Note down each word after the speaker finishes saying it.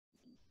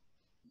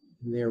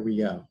There we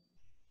go.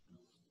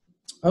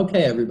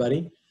 Okay,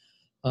 everybody.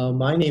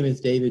 My name is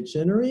David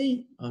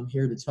Chinery. I'm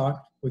here to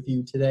talk with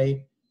you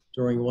today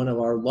during one of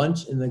our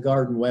Lunch in the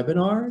Garden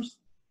webinars.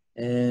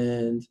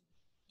 And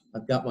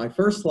I've got my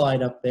first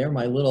slide up there,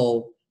 my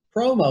little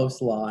promo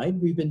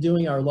slide. We've been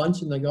doing our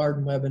Lunch in the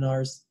Garden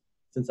webinars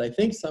since I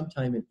think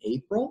sometime in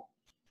April.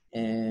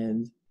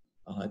 And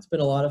it's been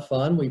a lot of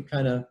fun. We've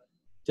kind of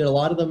did a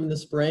lot of them in the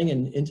spring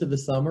and into the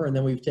summer, and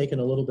then we've taken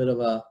a little bit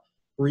of a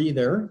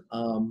breather.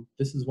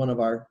 This is one of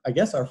our, I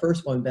guess, our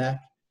first one back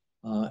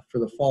for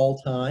the fall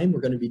time. We're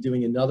going to be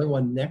doing another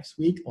one next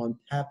week on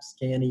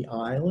Papscani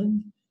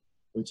Island,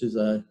 which is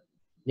a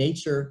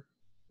nature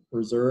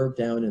reserve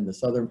down in the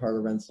southern part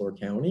of Rensselaer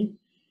County.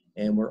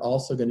 And we're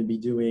also going to be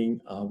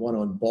doing one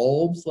on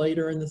bulbs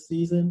later in the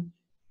season.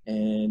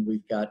 And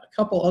we've got a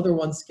couple other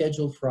ones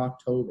scheduled for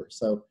October.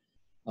 So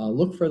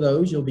look for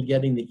those. You'll be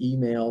getting the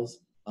emails.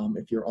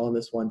 If you're on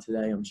this one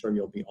today, I'm sure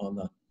you'll be on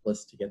the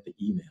list to get the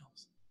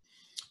emails.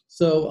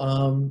 So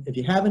if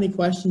you have any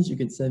questions, you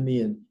can send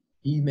me an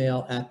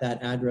email at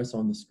that address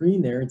on the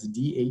screen there. It's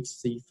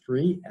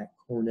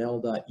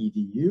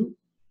dhc3@cornell.edu.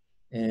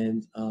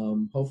 And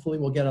hopefully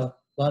we'll get a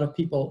lot of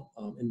people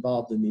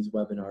involved in these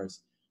webinars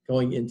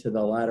going into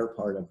the latter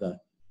part of the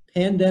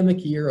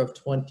pandemic year of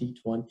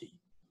 2020.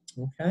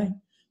 Okay,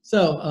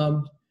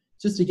 so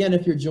just again,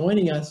 if you're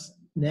joining us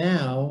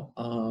now,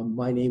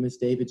 my name is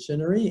David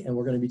Chinery, and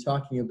we're going to be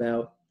talking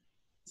about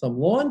some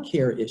lawn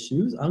care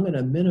issues. I'm going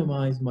to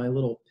minimize my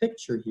little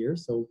picture here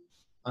so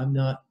I'm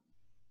not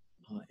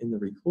in the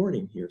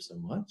recording here so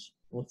much.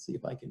 Let's see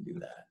if I can do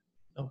that.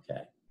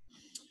 Okay.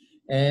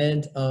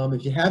 And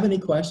if you have any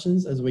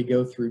questions as we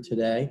go through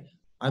today,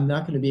 I'm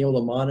not going to be able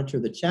to monitor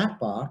the chat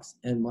box,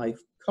 and my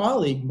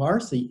colleague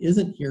Marcy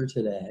isn't here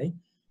today,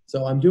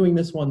 so I'm doing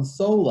this one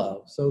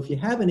solo. So if you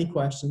have any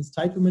questions,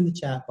 type them in the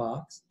chat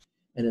box,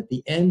 and at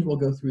the end we'll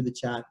go through the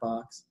chat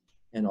box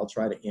and I'll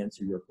try to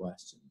answer your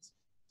questions.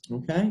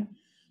 Okay,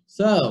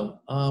 so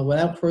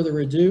without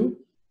further ado,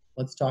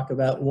 let's talk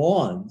about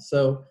lawn.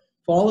 So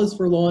fall is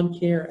for lawn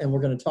care, and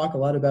we're going to talk a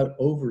lot about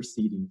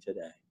overseeding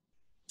today.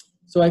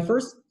 So I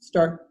first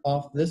start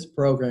off this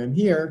program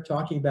here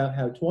talking about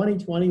how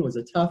 2020 was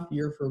a tough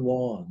year for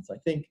lawns. I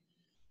think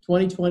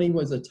 2020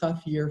 was a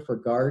tough year for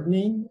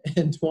gardening,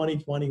 and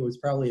 2020 was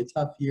probably a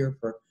tough year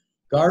for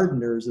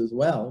gardeners as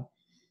well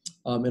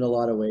in a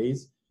lot of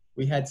ways.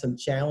 We had some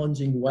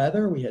challenging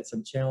weather, we had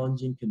some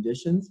challenging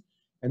conditions,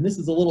 and this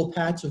is a little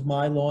patch of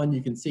my lawn.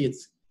 You can see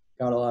it's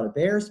got a lot of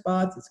bare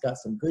spots, it's got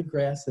some good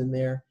grass in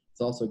there, it's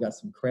also got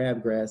some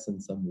crabgrass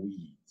and some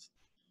weeds.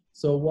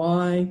 So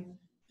why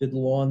did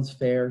lawns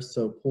fare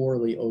so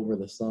poorly over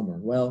the summer?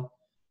 Well,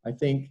 I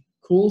think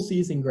cool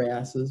season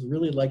grasses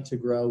really like to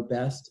grow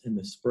best in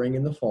the spring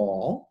and the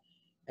fall,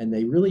 and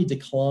they really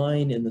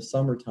decline in the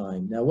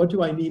summertime. Now, what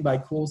do I mean by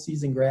cool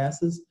season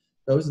grasses?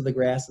 Those are the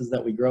grasses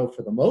that we grow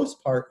for the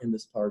most part in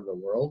this part of the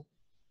world: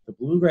 the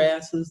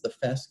bluegrasses, the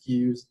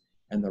fescues,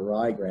 and the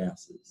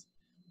ryegrasses.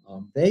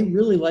 They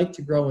really like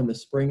to grow in the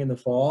spring and the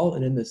fall,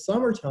 and in the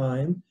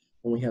summertime,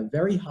 when we have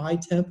very high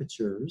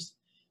temperatures,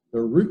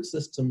 the root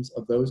systems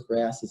of those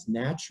grasses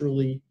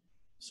naturally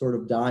sort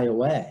of die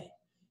away,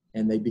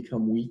 and they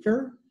become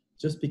weaker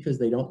just because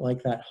they don't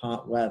like that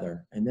hot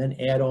weather. And then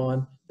add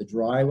on the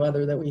dry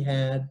weather that we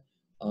had,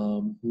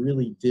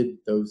 really did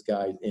those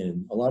guys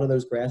in. A lot of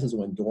those grasses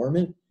went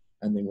dormant,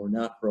 and they were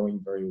not growing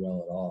very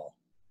well at all.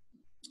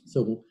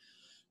 So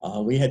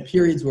we had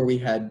periods where we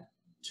had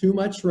too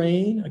much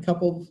rain. A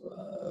couple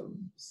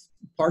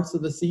parts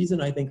of the season,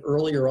 I think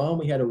earlier on,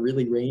 we had a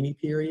really rainy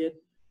period.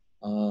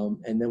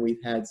 And then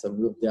we've had some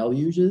real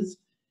deluges.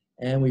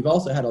 And we've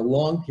also had a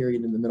long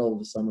period in the middle of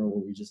the summer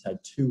where we just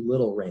had too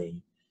little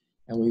rain.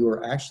 And we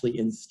were actually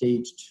in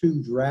stage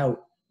 2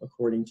 drought,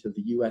 according to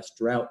the US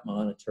Drought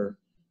Monitor,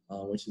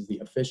 which is the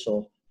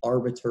official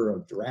arbiter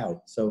of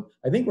drought. So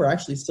I think we're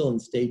actually still in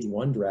stage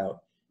 1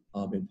 drought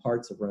in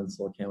parts of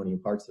Rensselaer County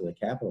and parts of the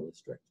Capital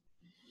District.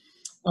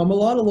 A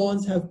lot of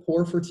lawns have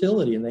poor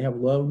fertility and they have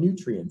low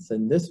nutrients.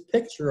 And this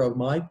picture of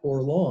my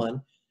poor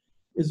lawn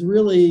is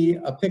really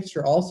a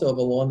picture also of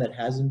a lawn that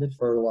hasn't been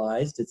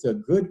fertilized. It's a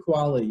good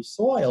quality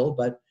soil,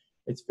 but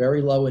it's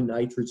very low in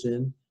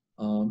nitrogen,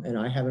 and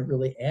I haven't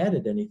really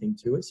added anything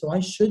to it, so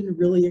I shouldn't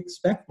really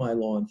expect my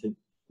lawn to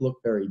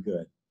look very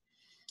good.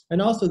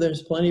 And also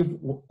there's plenty of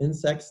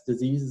insects,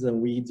 diseases,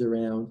 and weeds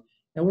around,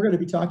 and we're going to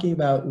be talking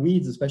about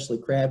weeds, especially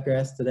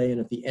crabgrass today,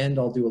 and at the end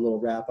I'll do a little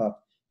wrap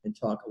up and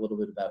talk a little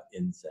bit about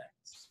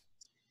insects.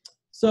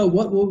 So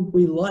what would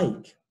we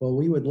like? Well,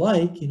 we would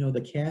like,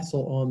 the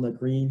castle on the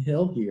green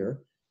hill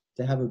here,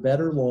 to have a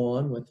better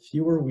lawn with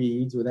fewer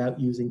weeds without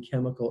using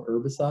chemical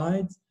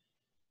herbicides.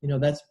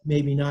 That's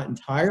maybe not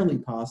entirely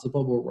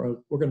possible, but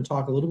we're going to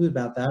talk a little bit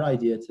about that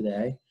idea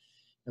today.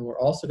 And we're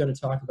also going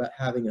to talk about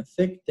having a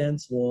thick,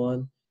 dense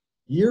lawn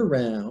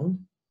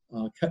year-round,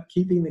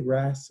 keeping the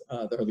grass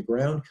or the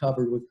ground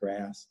covered with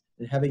grass,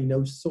 and having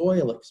no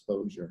soil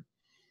exposure.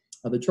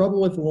 The trouble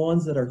with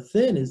lawns that are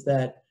thin is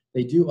that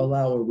they do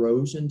allow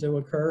erosion to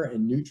occur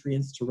and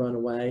nutrients to run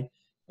away,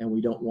 and we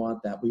don't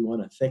want that. We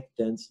want a thick,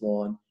 dense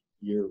lawn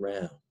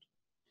year-round.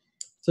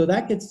 So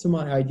that gets to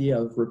my idea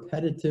of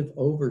repetitive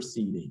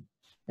overseeding.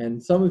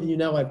 And some of you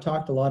know I've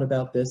talked a lot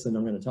about this, and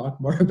I'm going to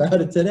talk more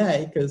about it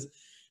today because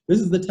this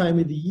is the time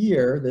of the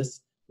year,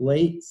 this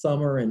late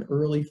summer and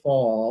early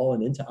fall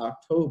and into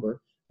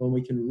October, when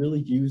we can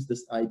really use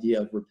this idea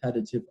of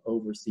repetitive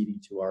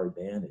overseeding to our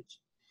advantage.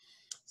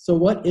 So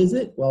what is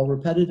it? Well,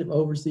 repetitive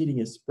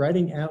overseeding is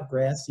spreading out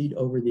grass seed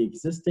over the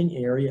existing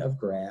area of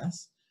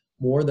grass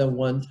more than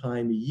one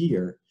time a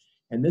year.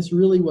 And this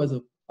really was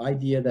an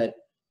idea that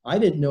I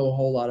didn't know a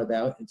whole lot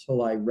about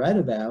until I read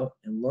about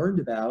and learned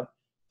about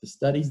the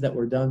studies that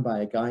were done by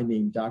a guy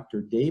named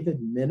Dr. David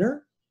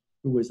Minner,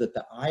 who was at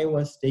the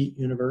Iowa State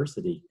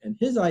University. And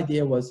his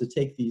idea was to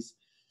take these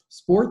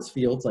sports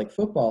fields, like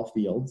football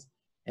fields,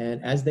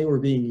 and as they were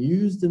being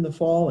used in the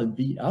fall and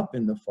beat up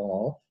in the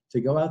fall, to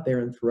go out there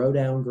and throw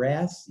down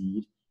grass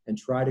seed and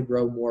try to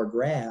grow more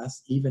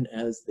grass, even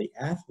as the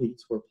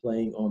athletes were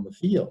playing on the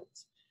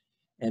fields.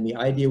 And the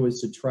idea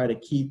was to try to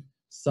keep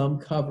some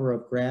cover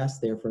of grass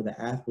there for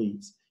the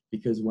athletes,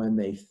 because when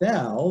they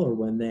fell or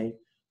when they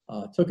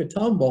took a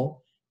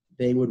tumble,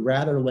 they would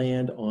rather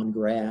land on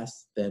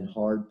grass than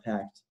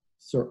hard-packed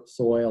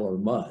soil or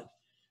mud.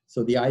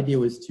 So the idea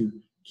was to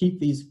keep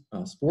these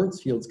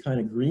sports fields kind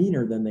of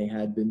greener than they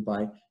had been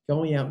by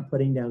going out and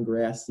putting down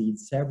grass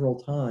seeds several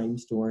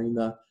times during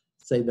the,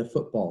 say, the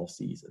football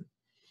season.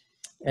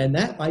 And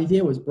that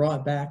idea was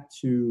brought back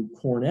to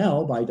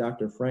Cornell by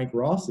Dr. Frank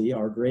Rossi,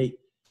 our great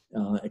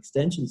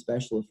extension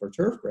specialist for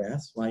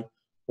turfgrass, my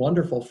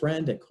wonderful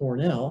friend at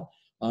Cornell.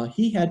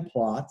 He had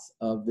plots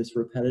of this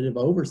repetitive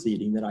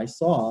overseeding that I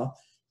saw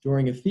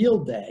during a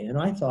field day. And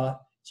I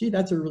thought, gee,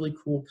 that's a really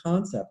cool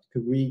concept.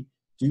 Could we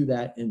do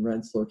that in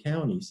Rensselaer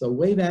County? So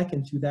way back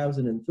in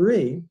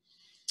 2003,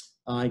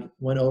 I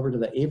went over to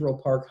the Averill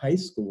Park High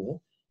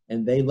School,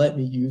 and they let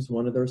me use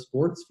one of their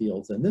sports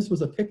fields. And this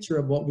was a picture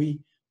of what we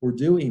were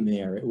doing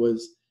there. It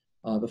was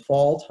the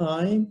fall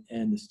time,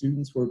 and the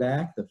students were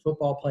back, the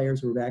football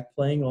players were back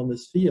playing on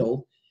this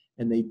field,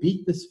 and they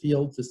beat this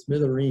field to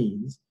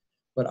smithereens.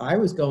 But I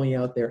was going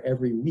out there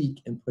every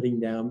week and putting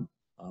down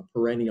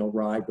perennial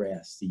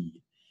ryegrass seed.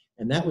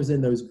 And that was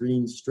in those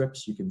green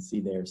strips you can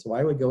see there. So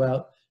I would go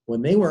out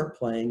when they weren't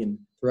playing and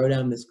throw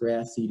down this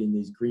grass seed in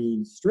these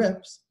green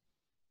strips.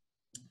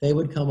 They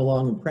would come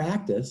along and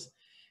practice.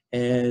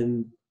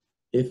 And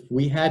if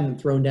we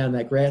hadn't thrown down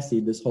that grass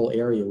seed, this whole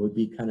area would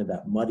be kind of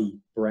that muddy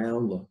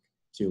brown look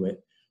to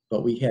it.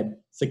 But we had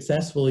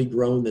successfully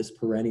grown this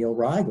perennial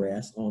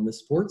ryegrass on the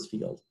sports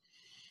field.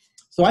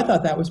 So I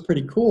thought that was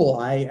pretty cool.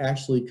 I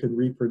actually could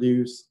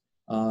reproduce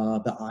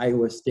the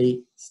Iowa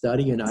State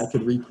study, and I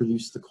could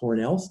reproduce the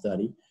Cornell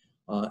study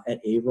at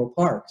Averill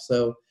Park.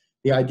 So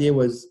the idea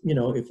was, you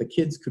know, if the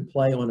kids could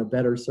play on a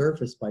better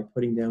surface by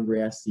putting down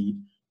grass seed,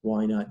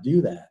 why not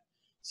do that?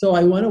 So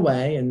I went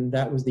away, and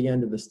that was the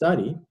end of the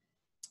study.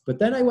 But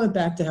then I went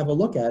back to have a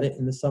look at it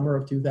in the summer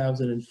of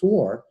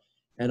 2004,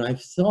 and I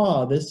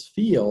saw this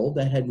field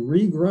that had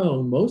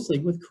regrown mostly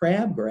with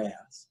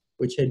crabgrass,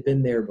 which had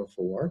been there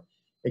before,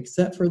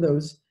 except for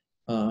those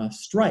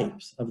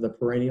stripes of the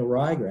perennial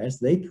ryegrass.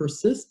 They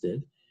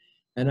persisted,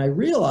 and I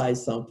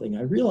realized something.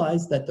 I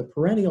realized that the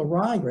perennial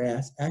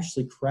ryegrass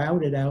actually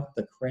crowded out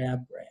the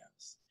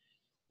crabgrass.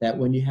 That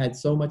when you had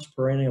so much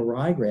perennial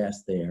ryegrass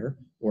there,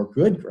 or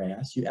good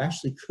grass, you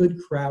actually could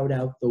crowd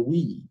out the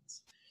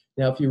weeds.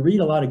 Now, if you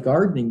read a lot of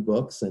gardening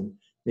books and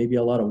maybe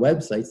a lot of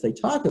websites, they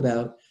talk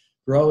about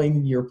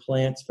growing your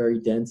plants very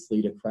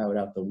densely to crowd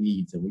out the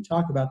weeds. And we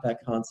talk about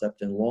that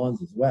concept in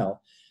lawns as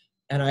well.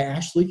 And I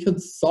actually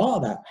saw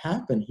that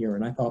happen here.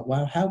 And I thought,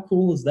 wow, how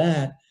cool is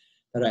that,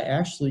 that I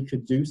actually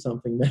could do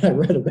something that I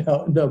read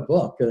about in a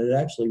book, and it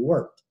actually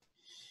worked.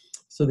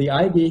 So the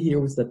idea here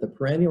was that the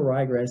perennial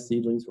ryegrass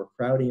seedlings were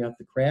crowding out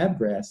the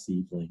crabgrass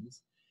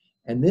seedlings.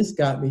 And this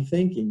got me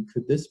thinking,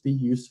 could this be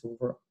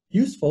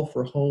useful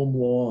for home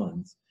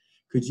lawns?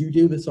 Could you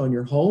do this on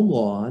your home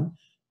lawn?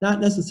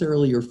 Not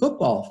necessarily your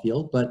football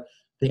field, but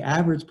the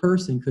average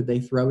person, could they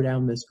throw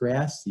down this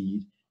grass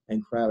seed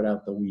and crowd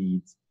out the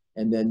weeds?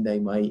 And then they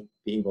might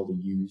be able to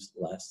use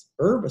less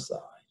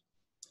herbicide.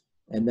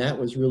 And that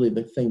was really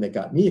the thing that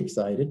got me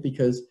excited,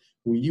 because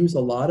we use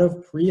a lot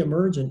of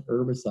pre-emergent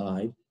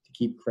herbicide to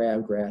keep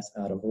crabgrass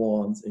out of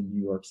lawns in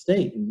New York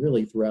State, and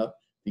really throughout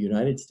the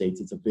United States.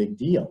 It's a big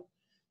deal.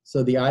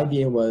 So the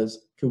idea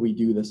was, could we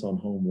do this on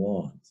home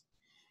lawns?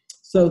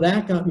 So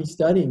that got me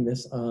studying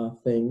this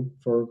thing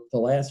for the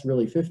last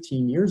really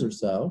 15 years or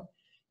so.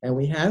 And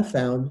we have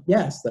found,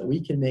 yes, that we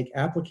can make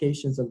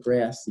applications of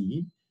grass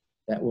seed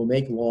that will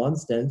make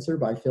lawns denser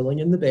by filling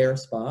in the bare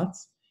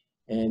spots.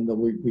 And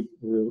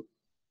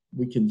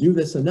we can do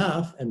this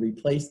enough and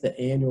replace the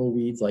annual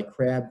weeds like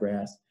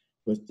crabgrass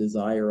with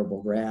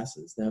desirable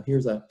grasses. Now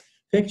here's a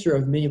picture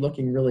of me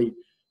looking really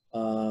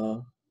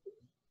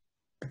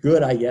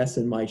good, I guess,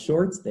 in my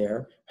shorts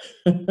there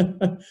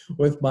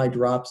with my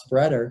drop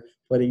spreader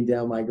putting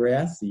down my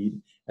grass seed.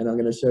 And I'm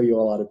going to show you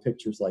a lot of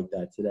pictures like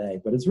that today.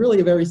 But it's really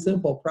a very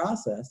simple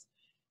process,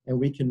 and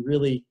we can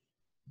really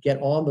get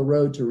on the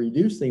road to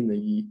reducing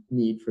the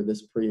need for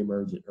this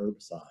pre-emergent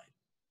herbicide.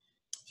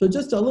 So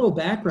just a little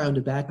background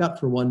to back up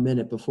for 1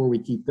 minute before we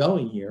keep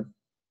going here,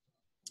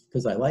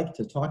 because I like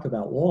to talk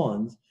about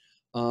lawns.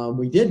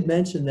 We did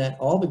mention that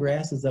all the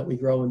grasses that we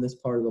grow in this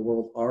part of the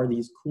world are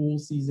these cool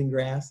season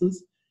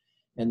grasses,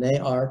 and they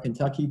are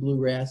Kentucky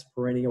bluegrass,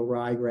 perennial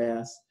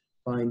ryegrass,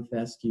 fine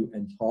fescue,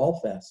 and tall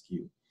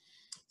fescue.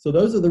 So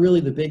those are really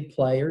the big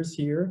players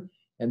here,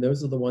 and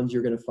those are the ones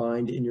you're going to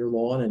find in your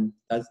lawn, and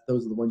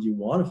those are the ones you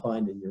want to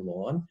find in your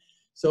lawn.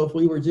 So if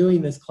we were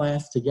doing this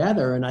class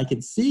together and I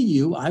could see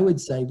you, I would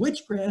say,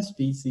 which grass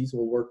species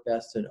will work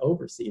best in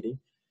overseeding?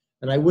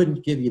 And I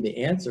wouldn't give you the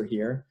answer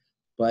here,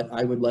 but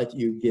I would let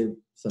you give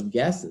some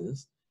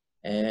guesses.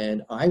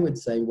 And I would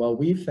say, well,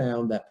 we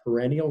found that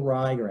perennial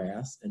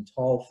ryegrass and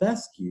tall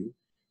fescue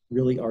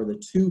really are the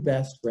two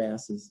best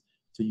grasses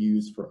to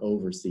use for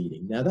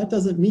overseeding. Now, that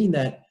doesn't mean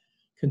that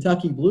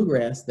Kentucky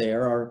bluegrass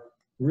there, our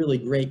really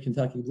great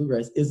Kentucky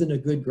bluegrass, isn't a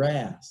good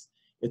grass.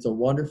 It's a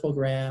wonderful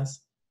grass.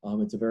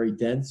 It's a very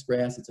dense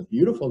grass. It's a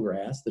beautiful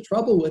grass. The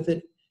trouble with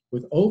it,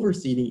 with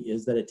overseeding,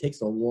 is that it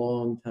takes a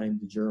long time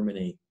to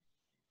germinate.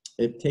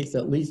 It takes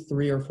at least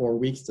 3 or 4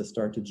 weeks to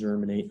start to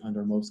germinate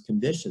under most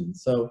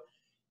conditions. So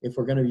if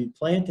we're going to be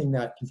planting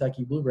that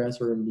Kentucky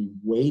bluegrass, we're going to be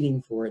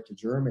waiting for it to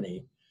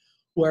germinate.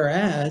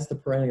 Whereas the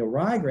perennial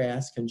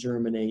ryegrass can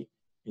germinate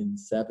in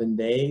 7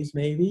 days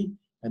maybe,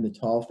 and the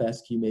tall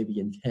fescue maybe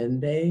in 10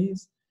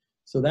 days.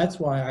 So that's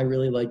why I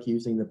really like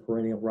using the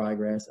perennial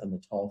ryegrass and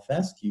the tall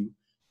fescue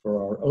for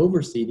our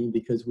overseeding,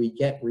 because we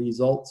get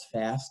results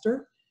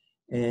faster.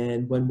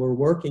 And when we're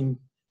working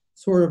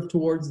sort of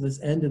towards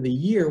this end of the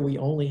year, we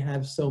only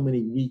have so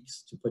many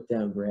weeks to put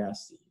down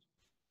grass seed.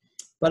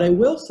 But I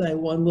will say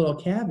one little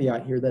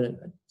caveat here,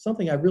 that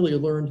something I've really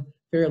learned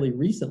fairly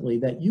recently,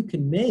 that you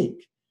can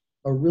make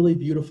a really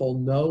beautiful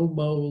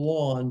no-mow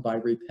lawn by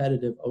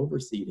repetitive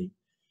overseeding.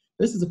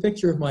 This is a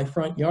picture of my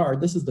front yard.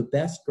 This is the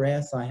best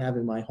grass I have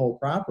in my whole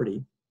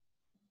property.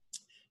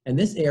 And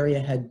this area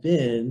had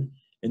been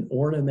an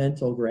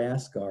ornamental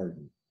grass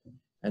garden.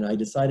 And I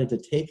decided to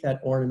take that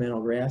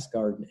ornamental grass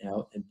garden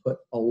out and put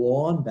a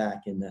lawn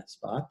back in that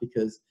spot,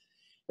 because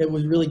it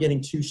was really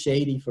getting too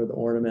shady for the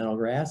ornamental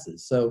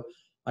grasses. So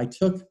I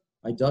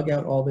dug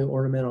out all the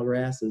ornamental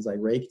grasses, I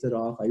raked it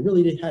off. I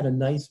really had a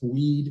nice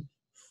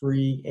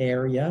weed-free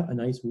area, a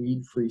nice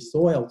weed-free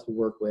soil to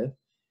work with.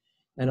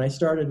 And I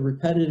started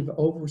repetitive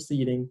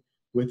overseeding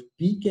with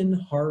beacon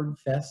hard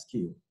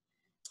fescue.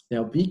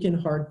 Now, beacon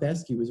hard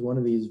fescue is one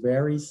of these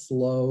very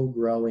slow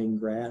growing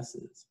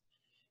grasses.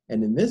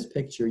 And in this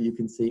picture, you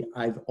can see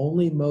I've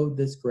only mowed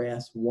this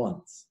grass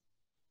once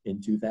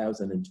in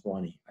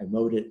 2020. I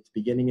mowed it at the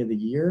beginning of the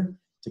year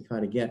to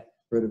kind of get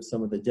rid of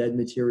some of the dead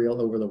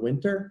material over the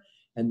winter.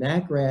 And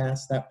that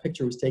grass, that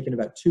picture was taken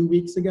about 2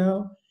 weeks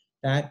ago.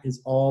 That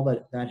is all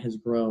that has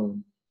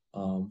grown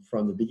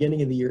from the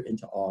beginning of the year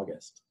into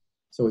August.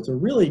 So it's a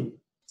really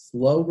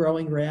slow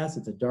growing grass.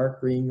 It's a dark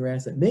green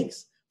grass. It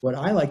makes what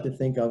I like to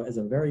think of as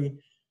a very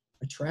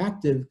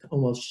attractive,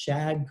 almost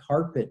shag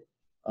carpet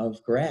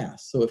of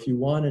grass. So if you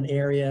want an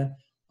area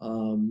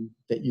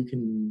that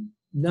you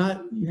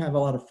have a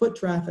lot of foot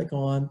traffic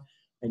on,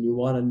 and you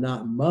want to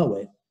not mow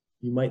it,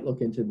 you might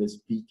look into this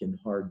beacon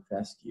hard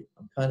fescue.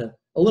 I'm kind of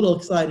a little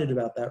excited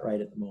about that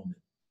right at the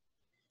moment.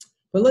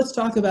 But let's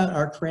talk about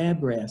our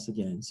crabgrass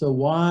again. So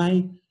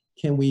why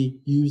can we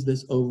use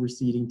this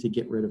overseeding to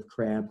get rid of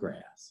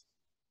crabgrass?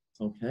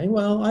 Okay,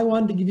 well, I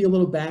wanted to give you a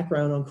little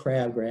background on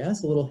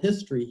crabgrass, a little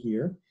history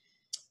here.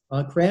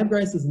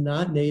 Crabgrass is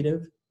not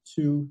native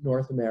to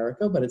North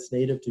America, but it's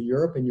native to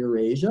Europe and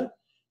Eurasia,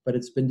 but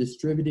it's been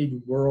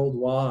distributed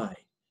worldwide.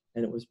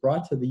 And it was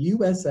brought to the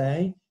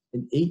USA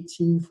in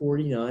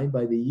 1849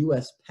 by the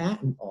US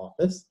Patent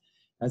Office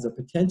as a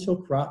potential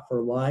crop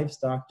for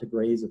livestock to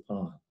graze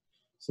upon.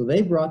 So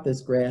they brought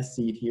this grass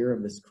seed here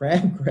of this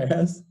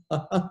crabgrass,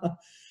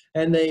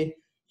 and they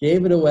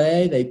gave it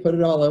away. They put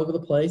it all over the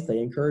place. They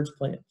encouraged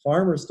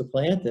farmers to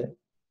plant it.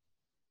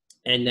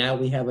 And now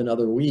we have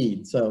another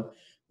weed. So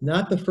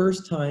not the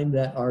first time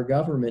that our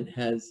government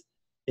has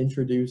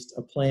introduced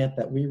a plant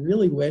that we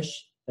really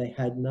wish they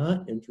had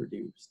not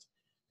introduced,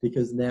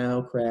 because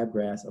now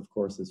crabgrass, of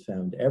course, is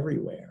found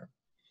everywhere.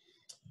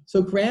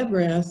 So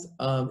crabgrass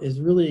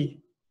is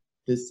really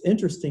this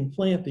interesting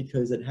plant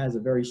because it has a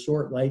very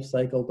short life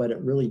cycle, but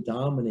it really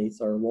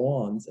dominates our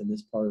lawns in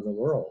this part of the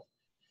world.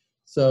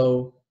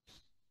 So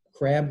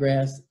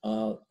crabgrass,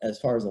 as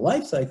far as the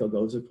life cycle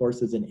goes, of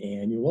course, is an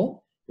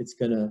annual. It's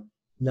going to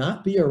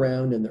not be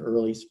around in the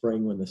early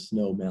spring when the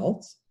snow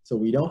melts. So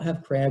we don't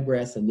have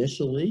crabgrass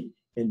initially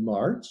in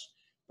March,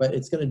 but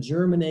it's going to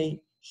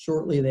germinate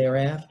shortly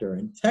thereafter.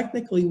 And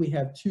technically, we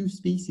have two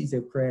species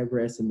of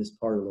crabgrass in this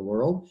part of the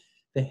world,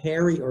 the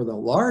hairy or the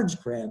large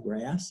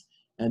crabgrass,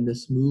 and the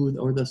smooth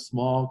or the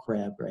small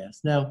crabgrass.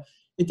 Now,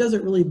 it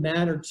doesn't really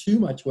matter too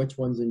much which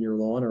one's in your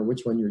lawn or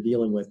which one you're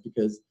dealing with,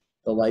 because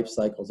the life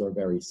cycles are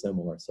very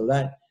similar. So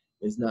that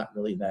is not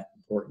really that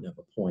important of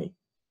a point.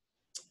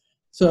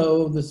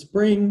 So the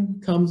spring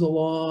comes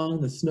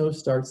along, the snow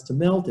starts to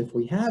melt if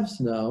we have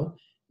snow,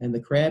 and the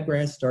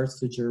crabgrass starts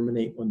to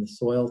germinate when the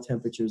soil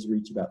temperatures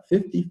reach about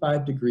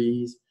 55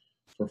 degrees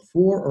for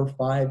 4 or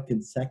 5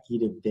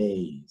 consecutive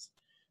days.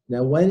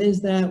 Now, when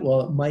is that?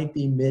 Well, it might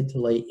be mid to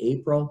late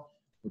April.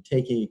 We're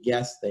taking a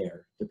guess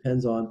there.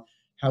 Depends on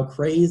how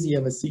crazy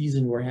of a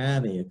season we're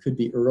having. It could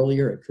be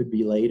earlier, it could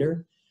be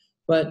later.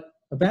 But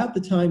about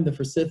the time the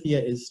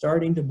forsythia is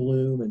starting to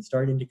bloom and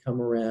starting to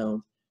come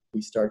around,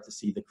 we start to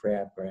see the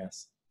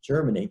crabgrass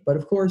germinate. But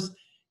of course,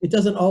 it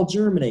doesn't all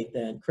germinate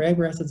then.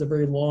 Crabgrass has a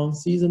very long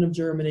season of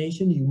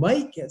germination. You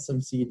might get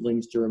some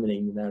seedlings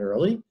germinating that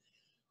early,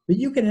 but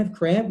you can have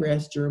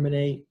crabgrass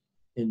germinate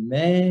in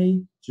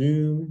May,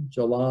 June,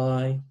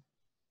 July,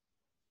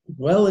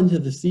 well into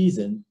the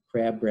season,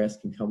 crabgrass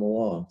can come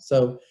along.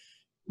 So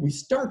we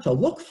start to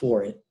look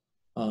for it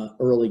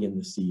early in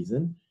the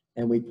season,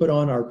 and we put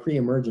on our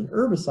pre-emergent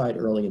herbicide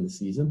early in the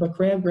season, but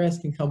crabgrass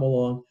can come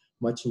along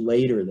much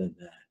later than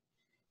that.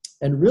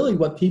 And really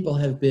what people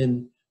have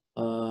been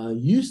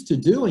used to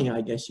doing,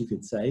 I guess you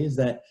could say, is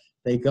that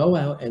they go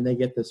out and they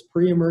get this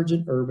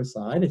pre-emergent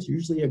herbicide. It's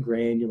usually a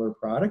granular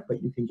product,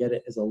 but you can get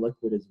it as a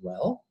liquid as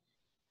well.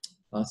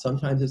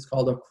 Sometimes it's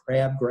called a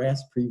crabgrass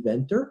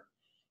preventer.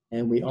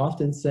 And we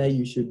often say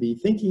you should be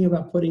thinking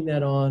about putting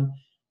that on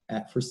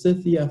at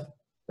forsythia,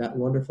 that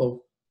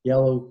wonderful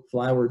yellow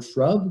flowered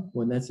shrub,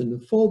 when that's in the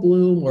full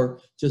bloom or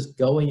just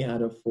going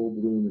out of full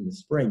bloom in the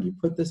spring. You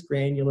put this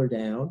granular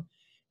down,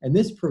 and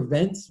this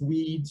prevents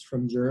weeds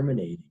from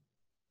germinating.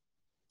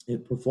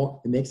 It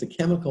makes a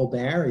chemical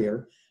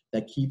barrier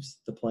that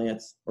keeps the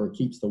plants or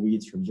keeps the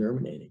weeds from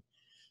germinating.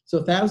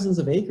 So thousands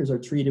of acres are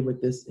treated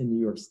with this in New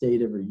York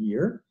State every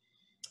year.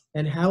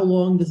 And how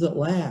long does it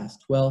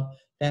last? Well,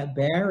 that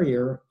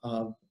barrier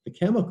of the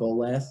chemical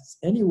lasts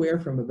anywhere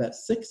from about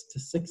 6 to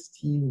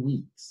 16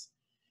 weeks.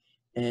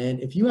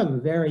 And if you have a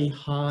very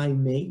high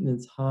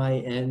maintenance, high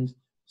end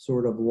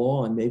sort of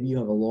lawn, maybe you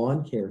have a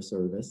lawn care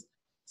service,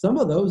 some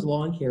of those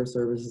lawn care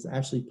services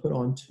actually put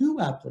on 2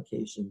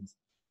 applications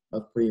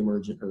of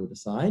pre-emergent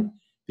herbicide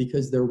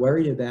because they're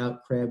worried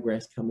about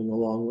crabgrass coming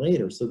along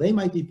later. So they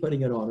might be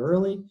putting it on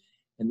early,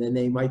 and then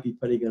they might be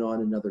putting it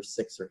on another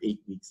 6 or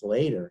 8 weeks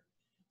later.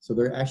 So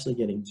they're actually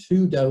getting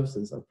 2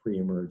 doses of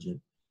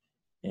pre-emergent,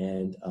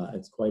 and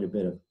it's quite a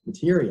bit of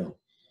material.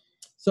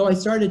 So I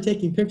started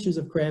taking pictures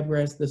of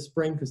crabgrass this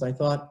spring because I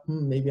thought,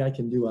 maybe I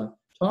can do a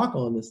talk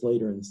on this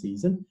later in the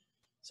season.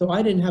 So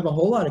I didn't have a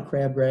whole lot of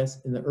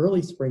crabgrass in the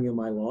early spring in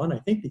my lawn, I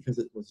think because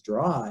it was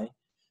dry,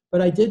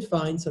 but I did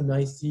find some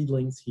nice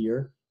seedlings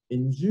here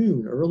in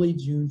June, early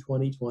June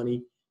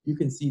 2020. You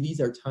can see these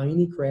are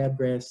tiny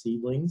crabgrass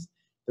seedlings.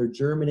 They're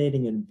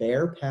germinating in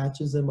bare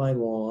patches in my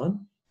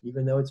lawn.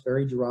 Even though it's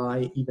very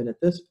dry, even at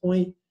this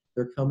point,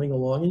 they're coming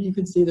along, and you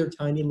can see they're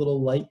tiny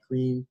little light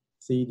green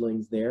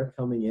seedlings there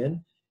coming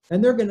in,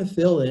 and they're going to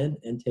fill in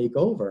and take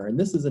over. And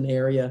this is an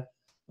area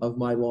of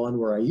my lawn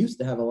where I used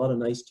to have a lot of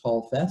nice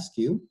tall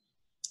fescue,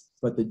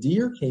 but the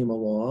deer came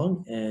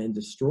along and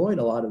destroyed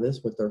a lot of this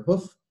with their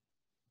hoof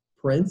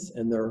prints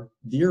and their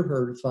deer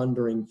herd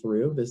thundering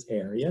through this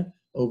area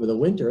over the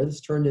winter. This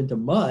turned into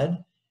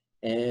mud,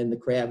 and the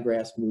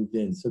crabgrass moved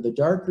in. So the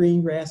dark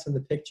green grass in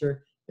the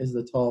picture is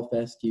the tall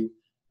fescue,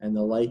 and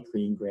the light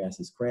green grass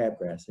is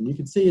crabgrass. And you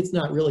can see it's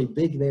not really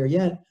big there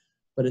yet,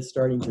 but it's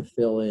starting to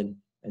fill in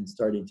and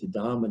starting to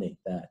dominate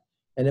that.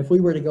 And if we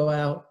were to go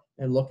out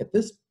and look at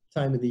this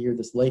time of the year,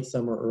 this late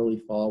summer, early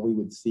fall, we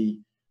would see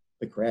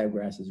the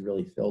crabgrass is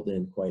really filled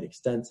in quite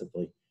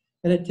extensively.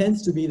 And it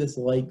tends to be this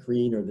light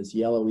green or this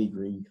yellowy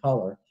green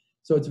color.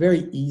 So it's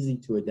very easy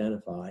to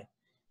identify.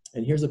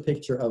 And here's a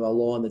picture of a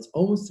lawn that's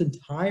almost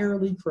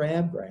entirely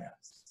crabgrass.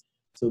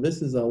 So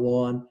this is a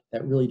lawn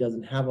that really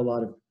doesn't have a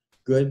lot of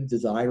good,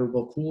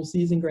 desirable, cool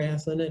season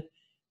grass in it.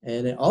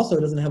 And it also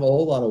doesn't have a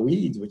whole lot of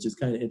weeds, which is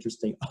kind of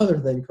interesting, other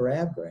than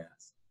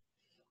crabgrass.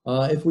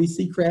 If we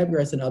see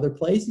crabgrass in other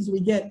places, we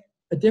get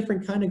a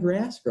different kind of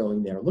grass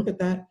growing there. Look at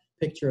that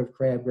picture of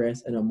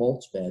crabgrass in a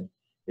mulch bed.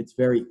 It's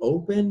very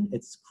open,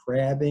 it's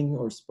crabbing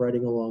or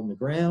spreading along the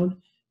ground,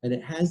 and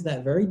it has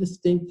that very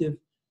distinctive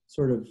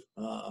sort of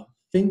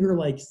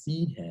finger-like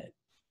seed head.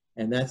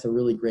 And that's a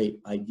really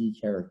great ID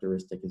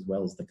characteristic, as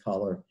well as the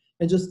color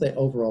and just the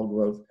overall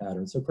growth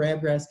pattern. So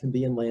crabgrass can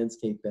be in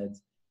landscape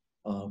beds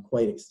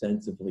quite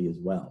extensively as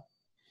well.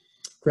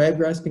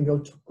 Crabgrass can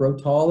grow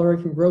taller,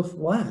 it can grow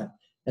flat,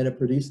 and it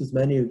produces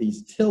many of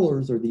these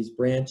tillers or these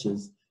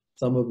branches,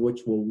 some of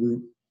which will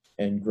root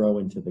and grow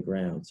into the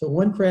ground. So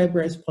one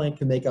crabgrass plant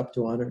can make up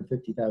to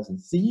 150,000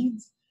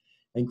 seeds,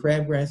 and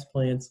crabgrass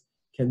plants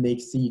can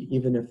make seed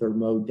even if they're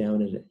mowed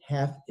down at a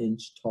 ½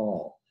 inch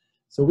tall.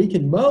 So we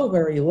can mow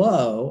very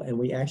low, and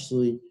we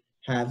actually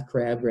have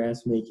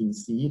crabgrass making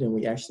seed, and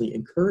we actually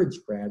encourage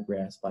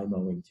crabgrass by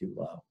mowing too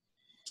low.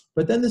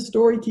 But then the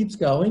story keeps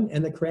going,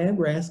 and the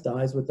crabgrass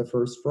dies with the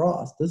first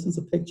frost. This is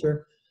a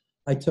picture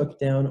I took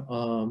down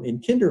in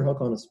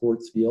Kinderhook on a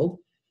sports field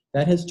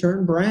that has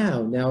turned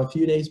brown. Now, a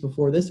few days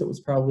before this, it was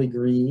probably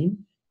green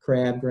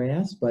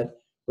crabgrass,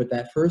 but with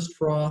that first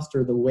frost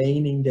or the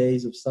waning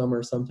days of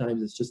summer,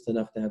 sometimes it's just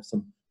enough to have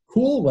some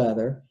cool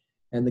weather,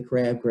 and the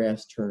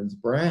crabgrass turns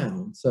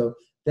brown. So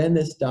then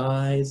this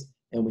dies,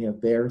 and we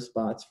have bare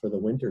spots for the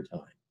winter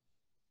time.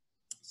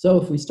 So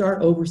if we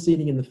start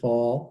overseeding in the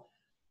fall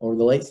or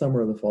the late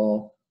summer or the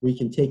fall, we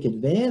can take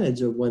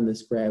advantage of when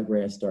this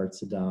crabgrass starts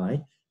to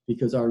die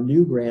because our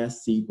new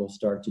grass seed will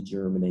start to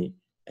germinate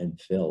and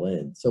fill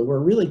in. So we're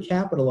really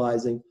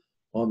capitalizing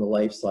on the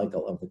life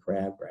cycle of the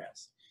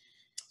crabgrass.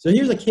 So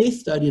here's a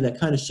case study that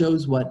kind of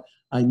shows what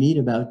I mean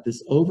about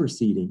this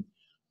overseeding.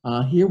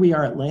 Here we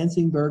are at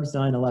Lansingburg's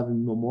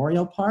 9/11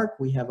 Memorial Park.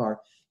 We have our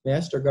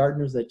master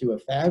gardeners that do a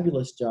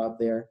fabulous job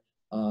there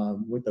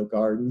with the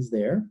gardens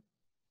there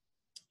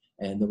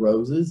and the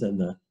roses and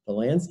the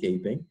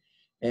landscaping.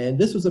 And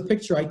this was a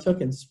picture I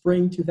took in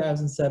spring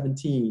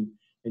 2017.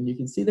 And you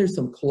can see there's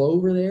some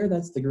clover there,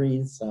 that's the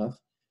green stuff.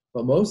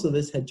 But most of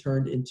this had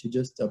turned into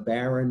just a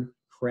barren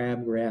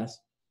crabgrass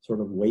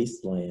sort of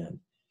wasteland.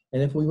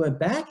 And if we went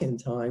back in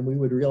time, we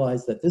would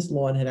realize that this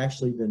lawn had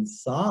actually been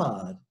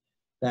sod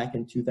back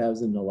in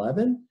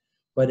 2011,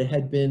 but it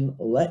had been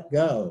let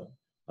go.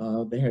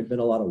 There had been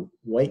a lot of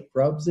white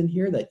grubs in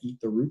here that eat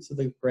the roots of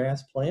the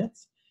grass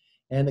plants.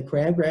 And the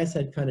crabgrass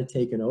had kind of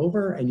taken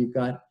over, and you've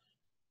got,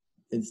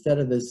 instead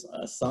of this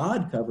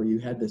sod cover, you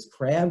had this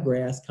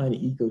crabgrass kind of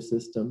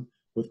ecosystem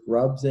with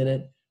grubs in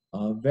it.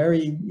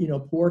 Very,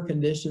 poor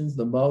conditions.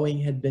 The mowing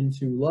had been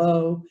too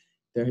low.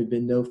 There had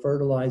been no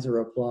fertilizer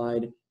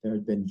applied. There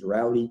had been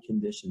droughty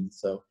conditions.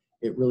 So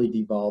it really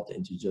devolved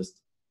into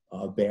just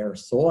bare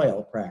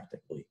soil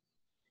practically.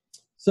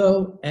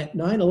 So at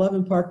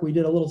 9/11 Park, we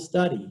did a little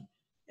study,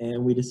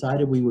 and we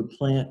decided we would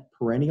plant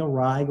perennial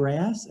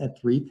ryegrass at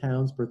 3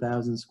 pounds per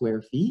 1,000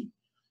 square feet,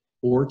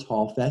 or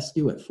tall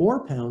fescue at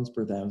 4 pounds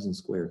per 1,000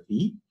 square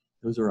feet.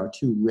 Those are our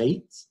two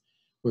rates.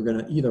 We're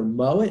going to either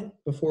mow it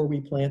before we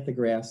plant the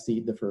grass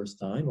seed the first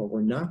time, or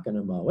we're not going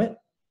to mow it.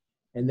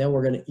 And then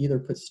we're going to either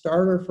put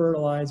starter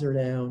fertilizer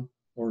down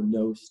or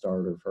no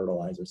starter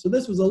fertilizer. So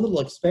this was a little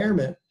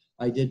experiment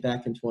I did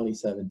back in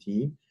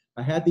 2017.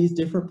 I had these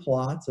different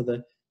plots of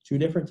the two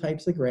different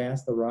types of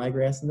grass, the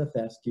ryegrass and the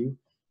fescue.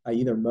 I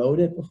either mowed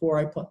it before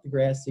I put the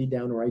grass seed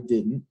down or I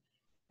didn't.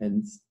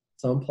 And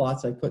some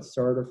plots I put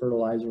starter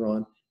fertilizer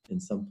on,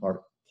 and some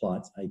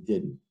plots I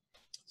didn't.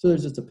 So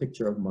there's just a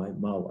picture of my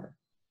mower.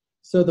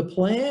 So the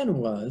plan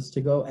was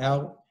to go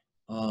out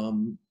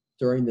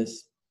during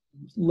this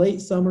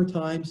late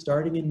summertime,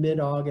 starting in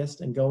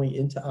mid-August and going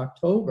into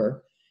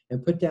October,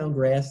 and put down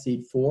grass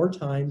seed 4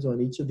 times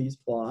on each of these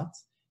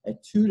plots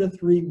at 2 to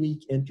 3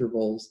 week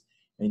intervals,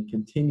 and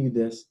continue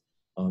this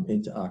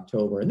into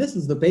October. And this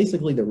is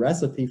basically the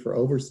recipe for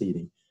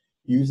overseeding,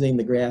 using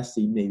the grass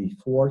seed maybe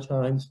 4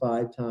 times,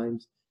 5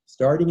 times,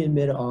 starting in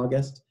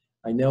mid-August.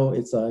 I know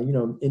it's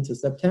into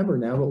September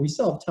now, but we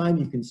still have time.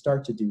 You can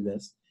start to do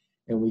this,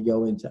 and we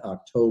go into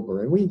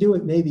October. And we do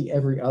it maybe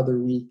every other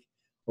week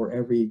or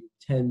every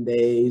 10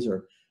 days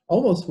or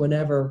almost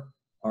whenever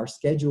our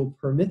schedule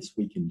permits,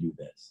 we can do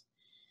this.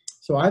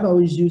 So I've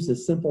always used a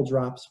simple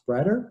drop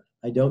spreader.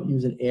 I don't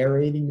use an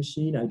aerating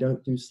machine. I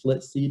don't do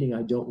slit seeding.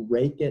 I don't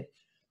rake it.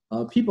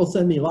 People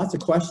send me lots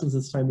of questions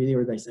this time of year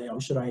where they say, oh,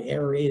 should I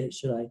aerate it?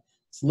 Should I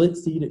slit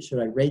seed it? Should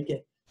I rake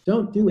it?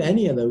 Don't do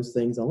any of those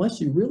things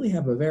unless you really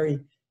have a very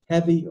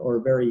heavy or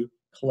very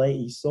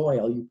clayey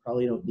soil. You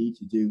probably don't need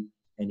to do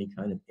any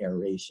kind of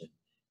aeration.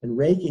 And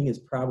raking is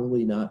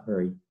probably not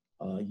very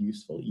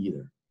useful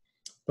either.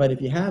 But if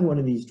you have one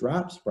of these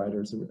drop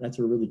spreaders, that's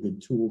a really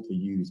good tool to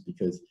use,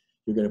 because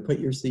you're going to put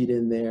your seed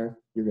in there.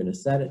 You're going to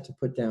set it to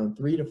put down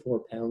 3 to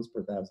 4 pounds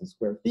per 1,000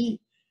 square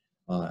feet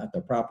at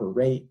the proper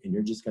rate, and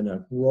you're just going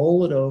to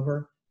roll it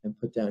over and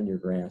put down your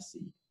grass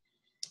seed.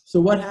 So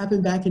what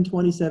happened back in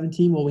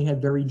 2017? Well, we had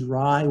very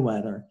dry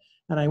weather.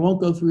 And I won't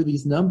go through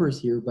these numbers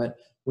here, but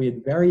we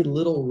had very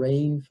little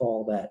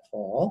rainfall that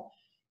fall.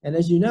 And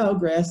as you know,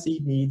 grass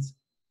seed needs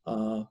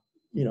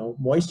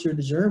moisture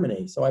to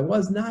germinate. So I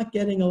was not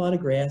getting a lot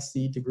of grass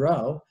seed to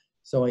grow.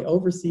 So I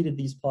overseeded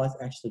these plots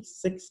actually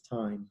 6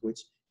 times,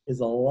 which is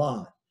a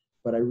lot.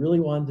 But I really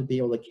wanted to be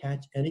able to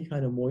catch any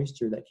kind of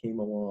moisture that came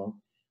along.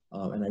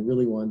 And I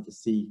really wanted to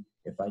see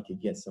if I could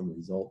get some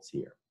results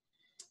here.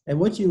 And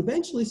what you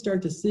eventually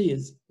start to see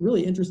is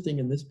really interesting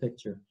in this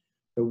picture.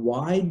 The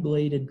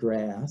wide-bladed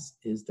grass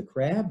is the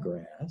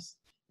crabgrass,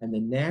 and the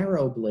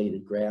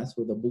narrow-bladed grass,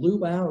 where the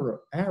blue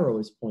arrow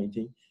is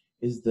pointing,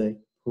 is the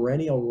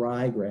perennial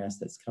ryegrass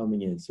that's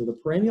coming in. So the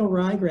perennial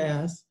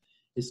ryegrass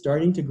is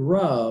starting to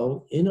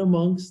grow in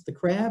amongst the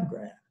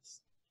crabgrass.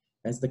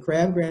 As the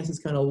crabgrass is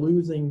kind of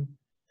losing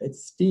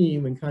its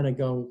steam and kind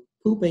of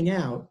pooping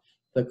out,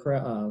 the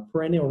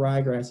perennial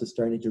ryegrass is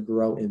starting to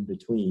grow in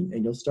between.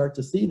 And you'll start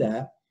to see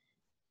that.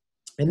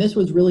 And this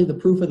was really the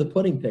proof of the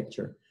pudding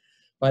picture.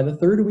 By the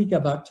 3rd week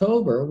of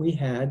October, we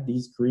had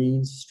these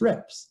green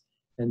strips.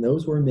 And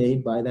those were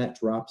made by that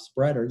drop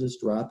spreader,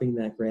 just dropping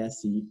that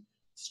grass seed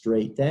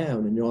straight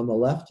down. And on the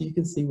left, you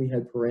can see we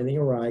had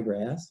perennial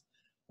ryegrass.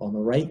 On the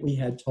right, we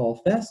had tall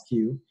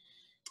fescue.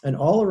 And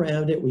all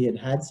around it, we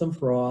had some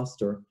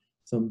frost or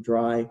some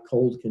dry,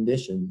 cold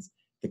conditions.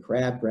 The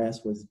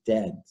crabgrass was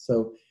dead.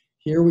 So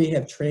here we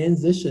have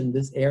transitioned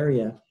this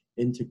area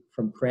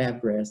from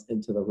crabgrass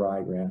into the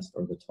ryegrass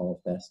or the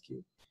tall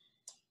fescue.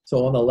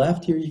 So on the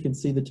left here, you can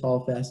see the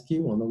tall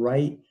fescue. On the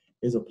right,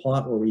 is a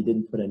plot where we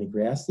didn't put any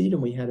grass seed,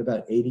 and we had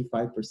about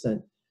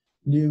 85%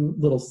 new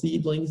little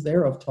seedlings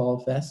there of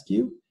tall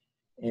fescue.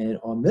 And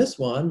on this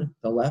one,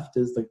 the left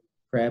is the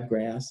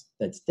crabgrass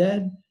that's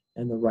dead,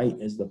 and the right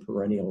is the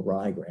perennial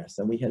ryegrass.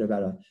 And we had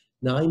about a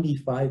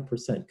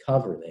 95%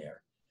 cover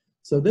there.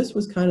 So this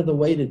was kind of the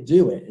way to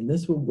do it, and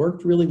this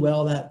worked really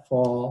well that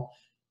fall.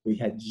 We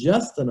had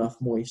just enough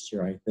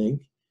moisture, I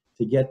think,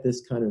 to get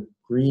this kind of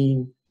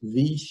green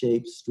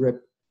V-shaped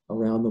strip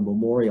around the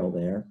memorial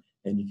there,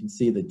 and you can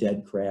see the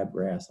dead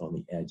crabgrass on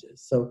the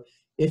edges. So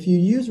if you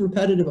use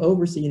repetitive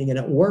overseeding and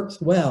it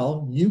works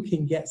well, you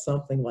can get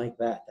something like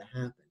that to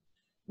happen.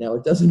 Now,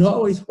 it doesn't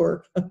always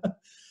work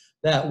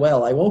that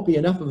well. I won't be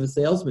enough of a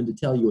salesman to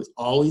tell you it's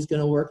always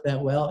going to work that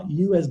well.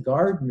 You as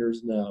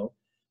gardeners know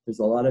there's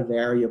a lot of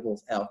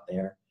variables out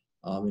there,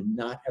 and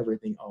not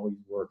everything always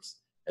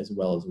works as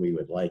well as we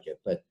would like it.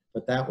 But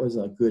that was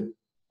a good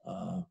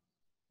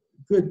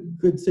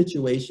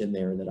situation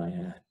there that I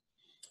had.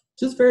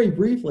 Just very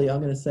briefly,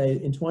 I'm going to say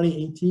in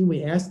 2018,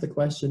 we asked the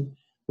question,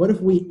 what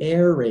if we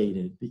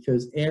aerated?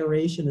 Because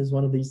aeration is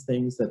one of these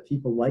things that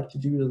people like to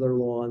do to their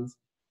lawns.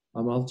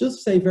 I'll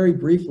just say very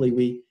briefly,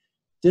 we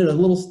did a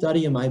little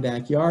study in my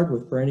backyard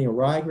with perennial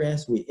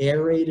ryegrass. We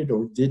aerated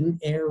or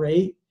didn't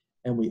aerate,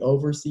 and we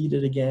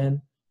overseeded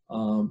again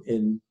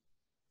in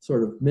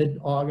sort of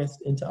mid-August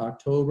into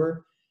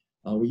October.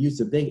 We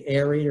used a big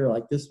aerator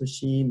like this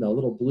machine. The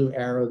little blue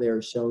arrow there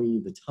is showing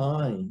you the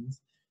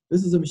tines.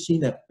 This is a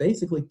machine that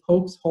basically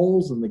pokes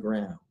holes in the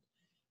ground.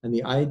 And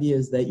the idea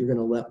is that you're going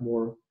to let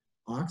more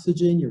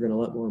oxygen, you're going to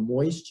let more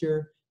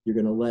moisture, you're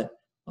going to let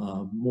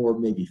more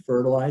maybe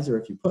fertilizer.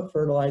 If you put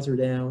fertilizer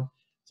down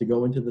to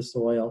go into the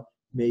soil,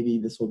 maybe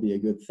this will be a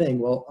good thing.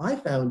 Well, I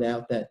found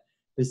out that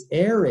this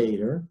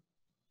aerator,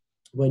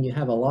 when you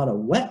have a lot of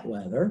wet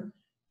weather,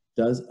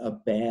 does a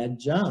bad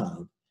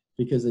job.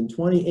 Because in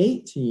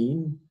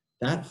 2018,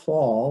 that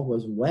fall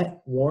was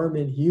wet, warm,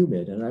 and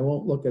humid. And I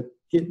won't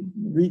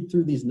read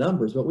through these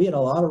numbers, but we had a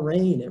lot of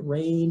rain. It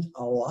rained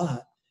a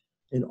lot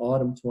in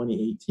autumn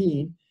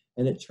 2018,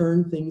 and it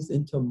turned things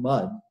into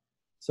mud.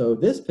 So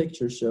this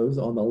picture shows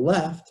on the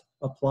left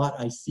a plot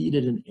I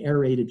seeded and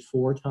aerated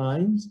 4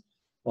 times.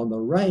 On the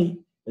right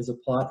is a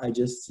plot I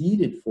just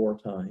seeded 4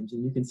 times.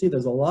 And you can see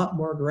there's a lot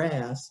more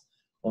grass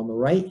on the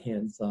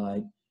right-hand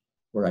side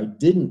where I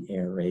didn't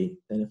aerate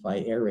than if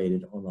I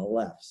aerated on the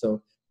left.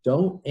 So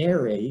don't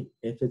aerate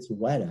if it's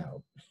wet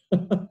out.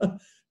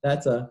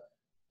 That's a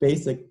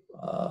basic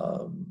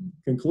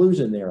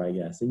conclusion there, I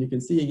guess. And you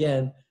can see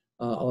again,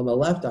 on the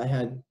left, I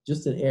had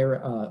just an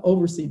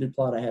overseeded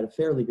plot. I had a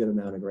fairly good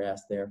amount of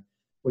grass there.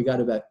 We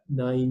got about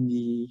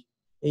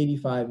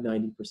 85,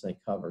 90%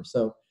 cover.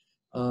 So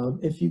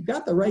if you've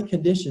got the right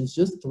conditions,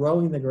 just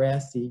throwing the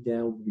grass seed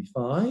down will be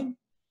fine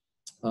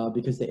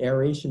because the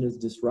aeration is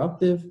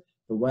disruptive.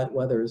 The wet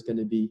weather is going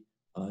to be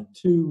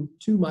too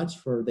much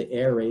for the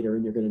aerator,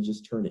 and you're going to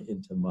just turn it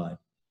into mud.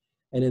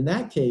 And in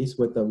that case,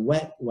 with the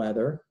wet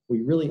weather,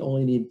 we really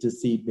only need to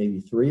seed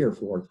maybe 3 or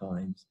 4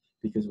 times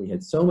because we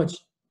had so much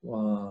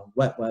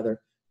wet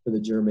weather for the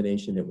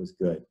germination, it was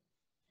good.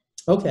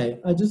 Okay,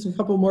 just a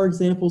couple more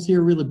examples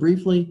here really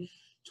briefly.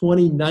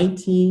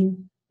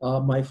 2019,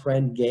 my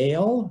friend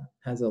Gail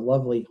has a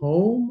lovely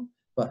home,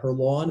 but her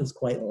lawn is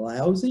quite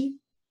lousy.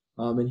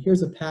 And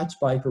here's a patch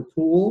by her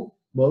pool,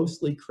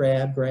 mostly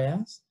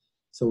crabgrass.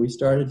 So we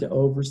started to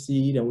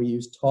overseed, and we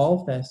used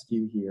tall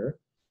fescue here.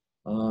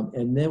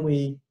 And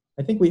then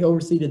I think we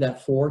overseeded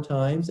that 4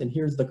 times, and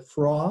here's the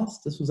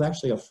frost. This was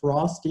actually a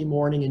frosty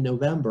morning in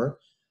November.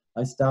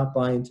 I stopped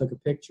by and took a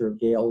picture of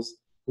Gail's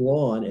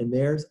lawn, and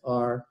there's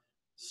our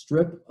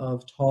strip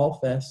of tall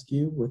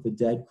fescue with the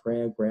dead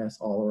crabgrass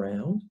all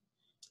around.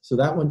 So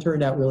that one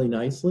turned out really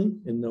nicely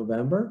in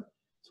November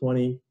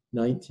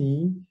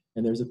 2019,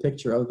 and there's a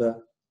picture of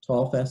the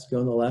tall fescue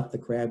on the left, the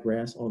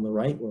crabgrass on the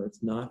right where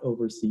it's not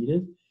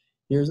overseeded.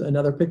 Here's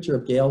another picture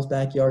of Gail's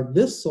backyard.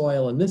 This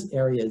soil in this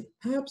area is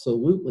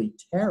absolutely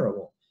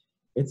terrible.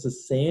 It's a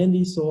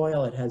sandy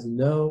soil. It has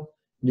no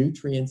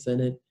nutrients in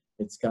it.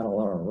 It's got a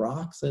lot of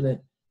rocks in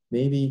it.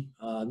 Maybe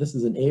this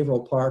is in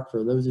Averill Park.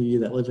 For those of you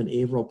that live in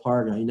Averill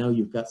Park, I know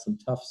you've got some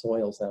tough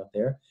soils out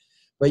there.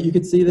 But you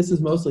can see this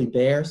is mostly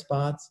bare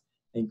spots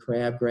and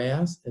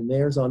crabgrass. And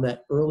there's on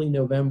that early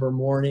November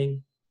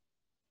morning,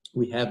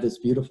 we have this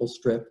beautiful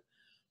strip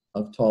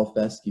of tall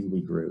fescue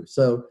we grew.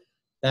 So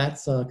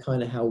that's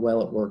kind of how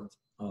well it worked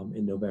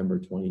in November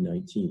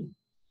 2019.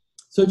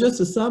 So just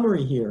a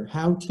summary here.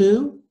 How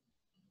to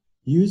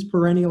use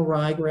perennial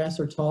ryegrass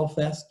or tall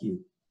fescue,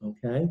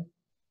 okay?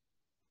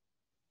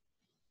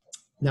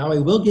 Now I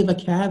will give a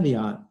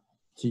caveat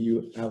to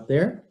you out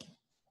there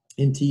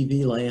in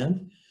TV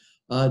land.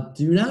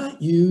 Do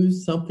not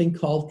use something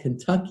called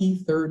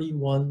Kentucky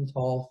 31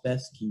 tall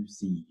fescue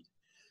seed.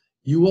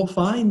 You will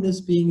find this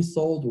being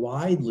sold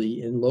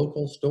widely in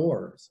local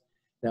stores.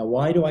 Now,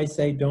 why do I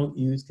say don't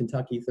use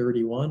Kentucky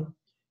 31?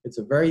 It's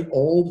a very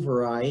old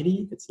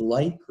variety. It's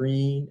light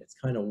green. It's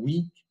kind of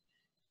weak.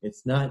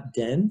 It's not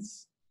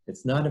dense.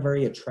 It's not a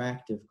very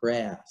attractive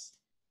grass.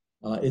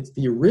 It's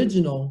the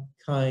original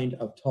kind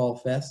of tall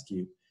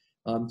fescue,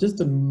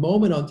 Just a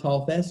moment on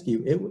tall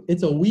fescue.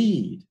 It's a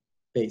weed,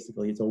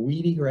 basically. It's a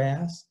weedy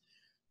grass.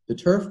 The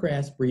turf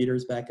grass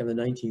breeders back in the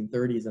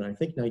 1930s and I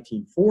think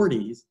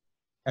 1940s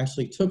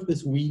actually took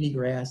this weedy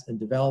grass and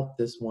developed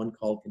this one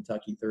called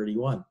Kentucky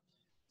 31.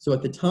 So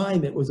at the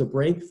time, it was a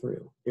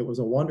breakthrough. It was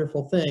a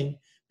wonderful thing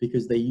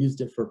because they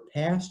used it for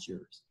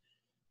pastures.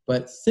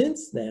 But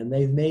since then,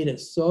 they've made it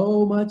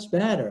so much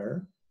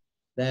better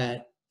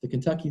that the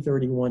Kentucky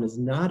 31 is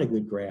not a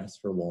good grass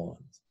for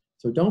lawns.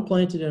 So don't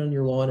plant it on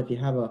your lawn. If you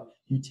have a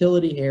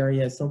utility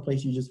area,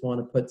 someplace you just want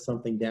to put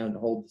something down to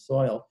hold the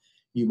soil,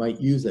 you might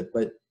use it.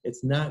 But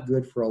it's not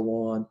good for a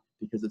lawn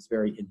because it's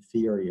very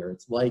inferior.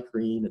 It's light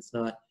green. It's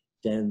not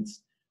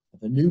dense.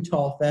 The new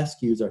tall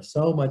fescues are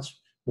so much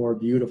more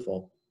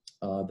beautiful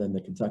than the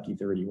Kentucky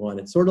 31.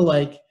 It's sort of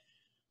like,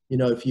 you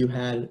know, if you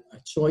had a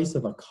choice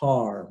of a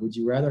car, would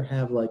you rather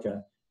have like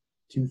a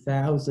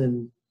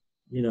 2000,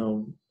 you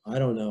know, I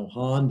don't know,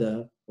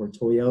 Honda or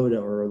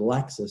Toyota or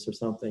Lexus or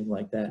something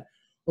like that?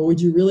 Or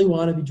would you really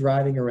want to be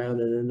driving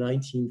around in a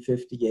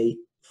 1958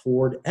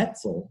 Ford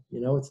Edsel? You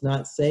know, it's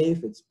not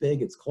safe, it's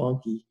big, it's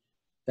clunky.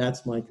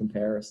 That's my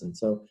comparison.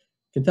 So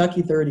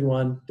Kentucky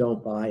 31,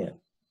 don't buy it.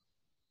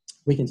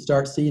 We can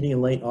start seeding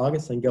in late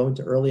August and go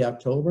into early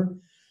October.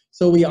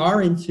 So we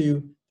are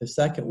into the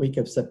second week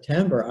of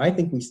September. I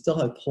think we still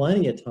have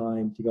plenty of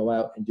time to go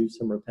out and do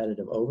some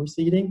repetitive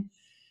overseeding.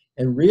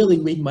 And really,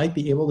 we might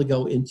be able to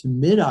go into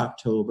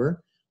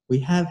mid-October. We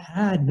have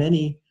had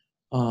many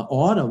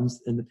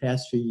autumns in the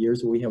past few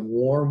years where we have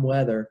warm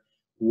weather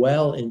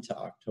well into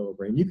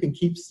October. And you can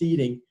keep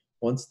seeding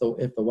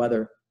if the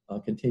weather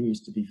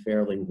continues to be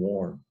fairly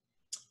warm.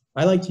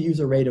 I like to use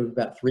a rate of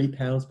about 3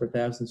 pounds per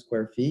 1,000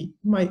 square feet.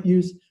 You might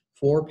use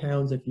 4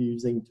 pounds if you're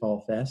using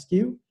tall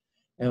fescue.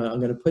 And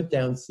I'm going to put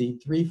down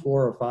seed 3,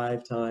 4, or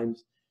 5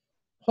 times,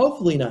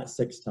 hopefully not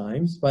 6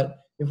 times. But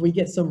if we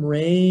get some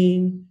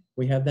rain,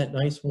 we have that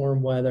nice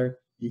warm weather,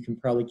 you can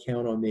probably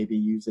count on maybe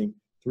using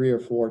 3 or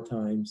 4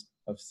 times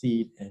of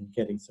seed and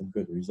getting some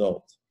good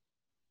results.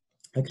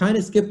 I kind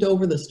of skipped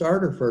over the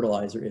starter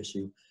fertilizer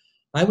issue.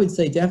 I would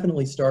say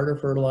definitely starter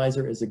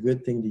fertilizer is a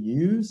good thing to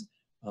use.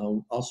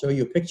 I'll show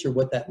you a picture of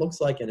what that looks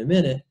like in a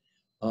minute.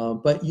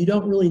 But you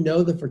don't really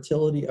know the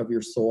fertility of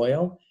your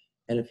soil.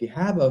 And if you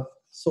have a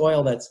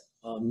soil that's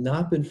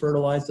not been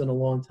fertilized in a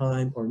long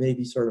time, or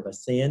maybe sort of a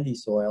sandy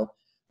soil,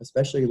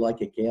 especially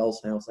like at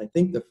Gail's house, I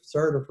think the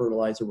starter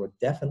fertilizer would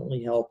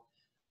definitely help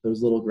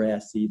those little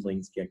grass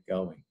seedlings get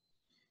going.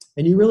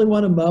 And you really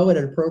want to mow at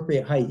an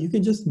appropriate height. You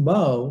can just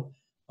mow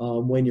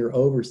when you're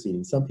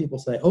overseeding. Some people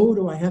say, oh,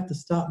 do I have to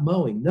stop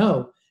mowing?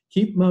 No,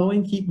 keep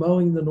mowing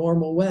the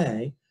normal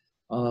way,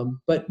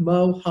 but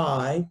mow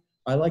high.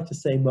 I like to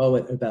say mow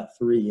at about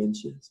 3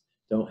 inches.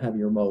 Don't have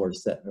your mower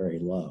set very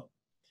low.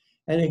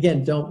 And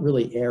again, don't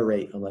really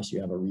aerate unless you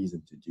have a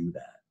reason to do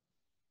that.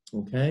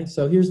 Okay,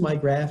 so here's my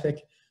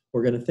graphic.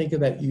 We're going to think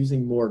about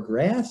using more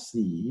grass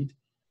seed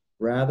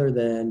rather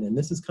than, and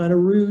this is kind of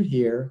rude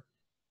here,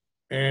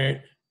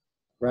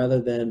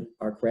 rather than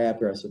our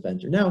crabgrass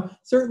Avenger. Now,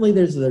 certainly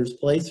there's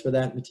place for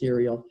that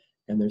material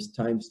and there's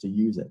times to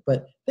use it.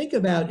 But think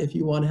about if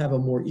you want to have a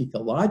more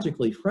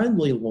ecologically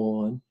friendly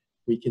lawn,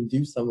 we can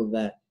do some of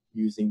that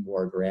using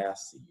more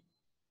grass seed.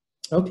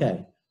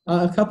 Okay,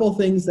 a couple of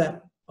things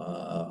that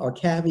are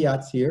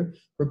caveats here.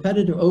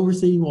 Repetitive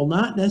overseeding will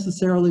not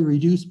necessarily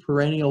reduce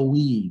perennial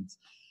weeds.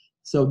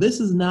 So this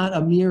is not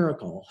a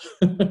miracle.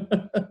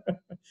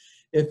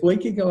 If we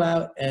could go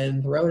out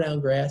and throw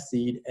down grass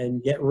seed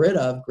and get rid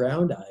of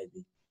ground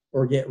ivy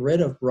or get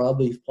rid of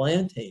broadleaf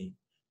plantain,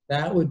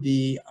 that would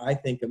be, I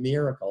think, a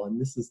miracle. And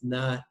this is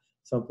not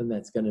something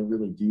that's going to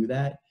really do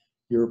that.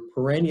 Your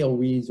perennial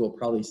weeds will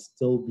probably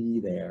still be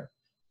there.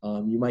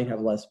 You might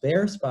have less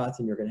bare spots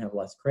and you're going to have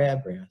less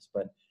crabgrass,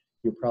 but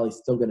you're probably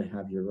still going to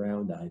have your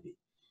ground ivy.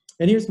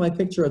 And here's my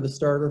picture of the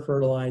starter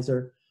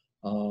fertilizer.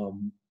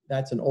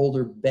 That's an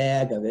older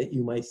bag of it.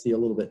 You might see a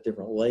little bit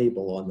different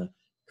label on the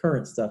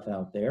current stuff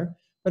out there,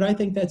 but I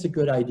think that's a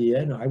good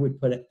idea, and I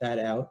would put that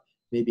out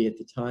maybe at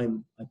the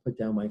time I put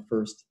down my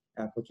first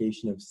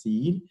application of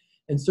seed.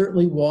 And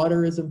certainly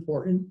water is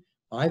important.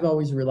 I've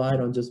always relied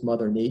on just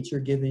Mother Nature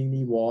giving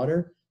me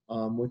water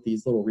with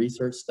these little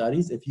research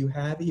studies. If you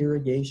have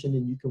irrigation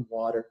and you can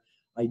water,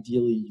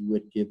 ideally you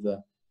would give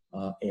the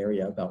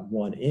area about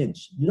 1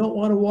 inch. You don't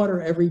want to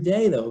water every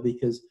day though,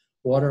 because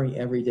watering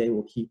every day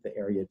will keep the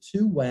area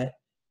too wet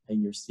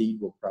and your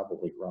seed will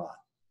probably rot.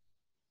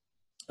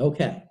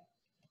 Okay,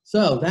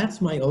 so that's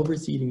my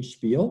overseeding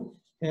spiel,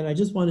 and I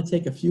just want to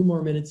take a few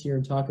more minutes here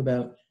and talk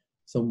about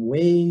some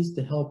ways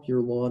to help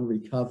your lawn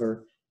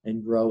recover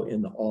and grow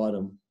in the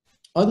autumn,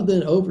 other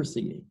than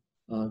overseeding.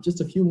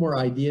 Just a few more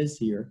ideas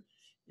here,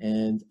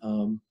 and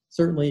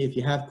certainly if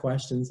you have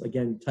questions,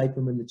 again, type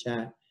them in the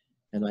chat,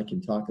 and I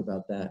can talk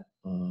about that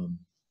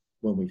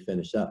when we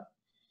finish up.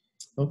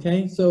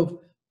 Okay,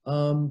 so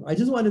I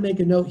just want to make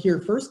a note here,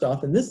 first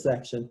off, in this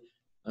section,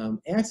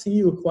 asking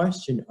you a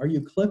question. Are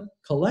you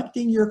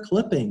collecting your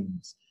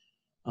clippings?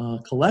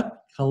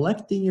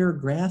 Collecting your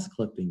grass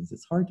clippings.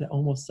 It's hard to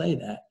almost say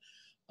that.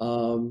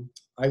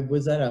 I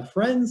was at a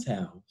friend's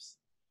house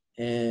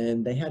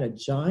and they had a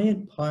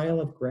giant pile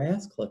of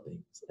grass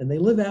clippings. And they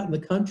live out in the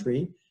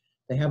country.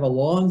 They have a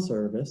lawn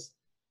service.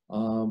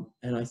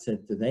 And I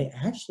said, do they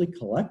actually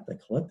collect the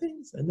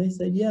clippings? And they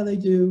said, yeah, they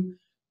do.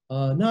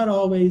 Not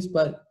always,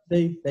 but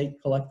they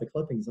collect the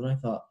clippings. And I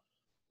thought,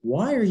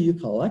 why are you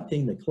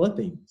collecting the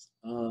clippings?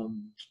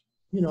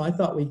 You know, I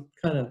thought we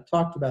kind of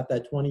talked about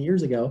that 20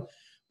 years ago,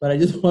 but I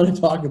just want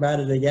to talk about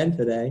it again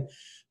today.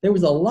 There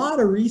was a lot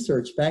of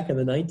research back in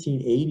the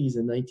 1980s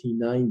and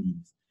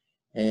 1990s,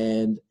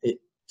 and it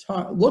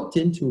looked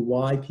into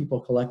why people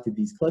collected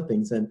these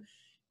clippings. And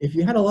if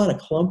you had a lot of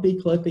clumpy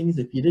clippings,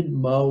 if you didn't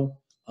mow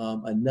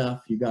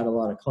enough, you got a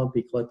lot of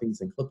clumpy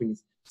clippings and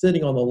clippings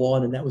sitting on the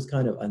lawn, and that was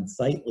kind of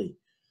unsightly.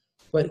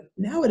 But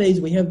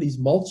nowadays we have these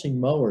mulching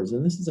mowers,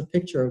 and this is a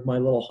picture of my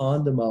little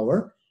Honda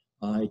mower.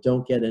 I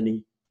don't get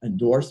any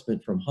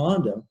endorsement from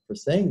Honda for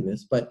saying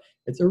this, but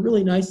it's a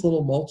really nice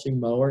little mulching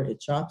mower.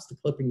 It chops the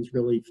clippings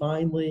really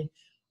finely.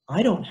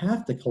 I don't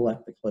have to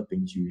collect the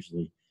clippings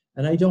usually,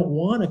 and I don't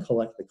want to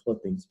collect the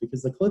clippings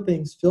because the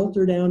clippings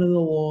filter down in the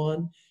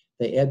lawn.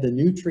 They add the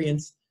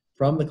nutrients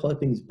from the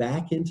clippings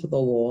back into the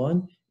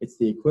lawn. It's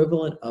the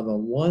equivalent of a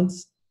one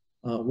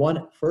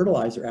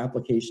fertilizer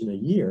application a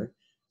year.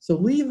 So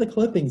leave the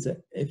clippings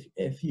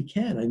if you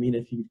can. I mean,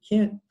 if you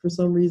can't for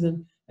some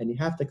reason and you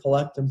have to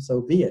collect them,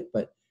 so be it.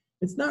 But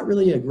it's not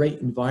really a great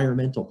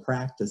environmental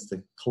practice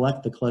to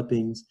collect the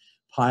clippings,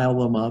 pile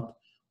them up,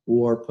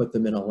 or put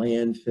them in a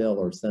landfill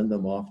or send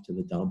them off to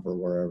the dump or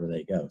wherever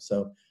they go.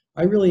 So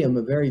I really am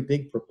a very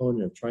big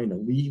proponent of trying to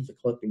leave the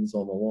clippings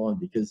on the lawn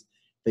because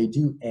they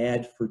do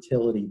add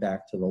fertility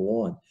back to the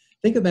lawn.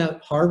 Think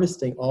about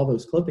harvesting all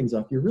those clippings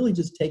off. You're really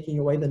just taking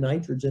away the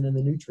nitrogen and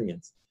the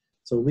nutrients.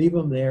 So leave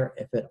them there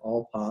if at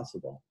all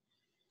possible.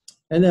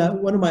 And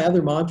one of my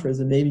other mantras,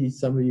 and maybe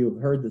some of you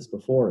have heard this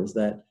before, is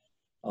that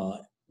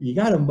you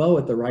got to mow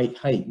at the right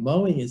height.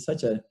 Mowing is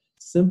such a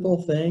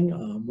simple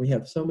thing. We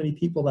have so many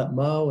people that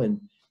mow, and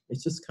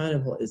it's just kind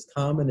of as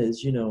common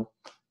as, you know,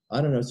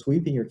 I don't know,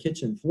 sweeping your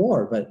kitchen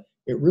floor, but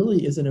it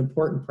really is an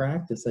important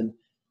practice. And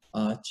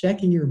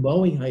checking your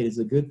mowing height is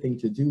a good thing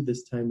to do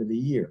this time of the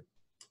year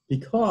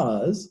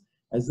because,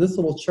 as this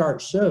little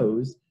chart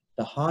shows,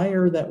 the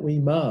higher that we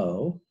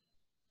mow,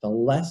 the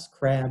less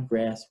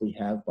crabgrass we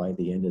have by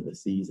the end of the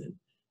season.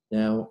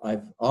 Now,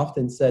 I've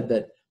often said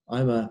that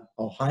I'm an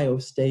Ohio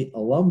State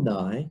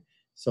alumni,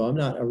 so I'm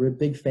not a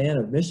big fan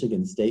of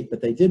Michigan State,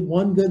 but they did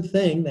one good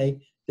thing. They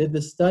did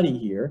the study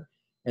here,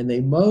 and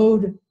they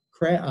mowed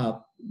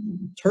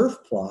turf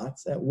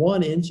plots at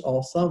 1 inch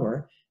all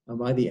summer. And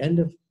by the end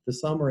of the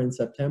summer in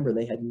September,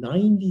 they had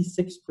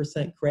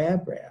 96%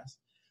 crabgrass,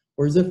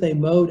 whereas if they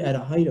mowed at a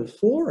height of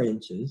 4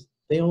 inches,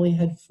 they only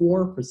had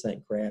 4%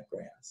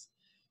 crabgrass.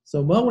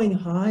 So mowing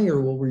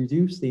higher will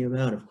reduce the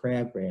amount of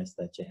crabgrass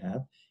that you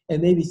have,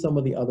 and maybe some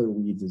of the other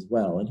weeds as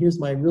well. And here's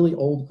my really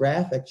old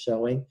graphic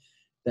showing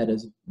that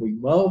as we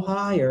mow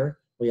higher,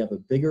 we have a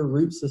bigger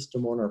root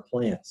system on our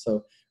plant.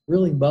 So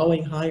really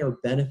mowing higher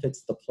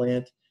benefits the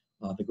plant,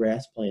 the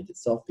grass plant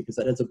itself, because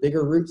it has a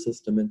bigger root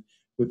system. And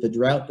with the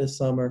drought this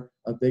summer,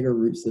 a bigger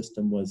root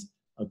system was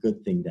a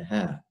good thing to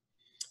have.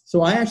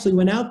 So I actually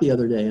went out the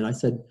other day and I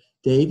said,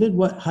 David,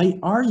 what height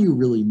are you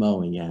really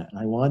mowing at? And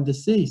I wanted to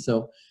see.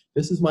 So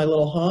this is my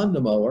little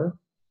Honda mower.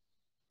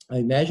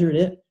 I measured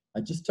it.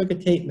 I just took a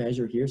tape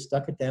measure here,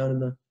 stuck it down in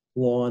the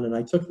lawn, and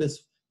I took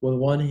this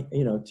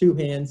with two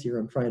hands here.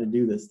 I'm trying to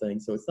do this thing,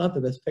 so it's not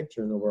the best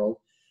picture in the world.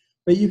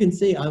 But you can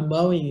see I'm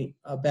mowing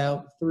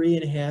about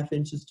 3.5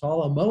 inches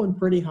tall. I'm mowing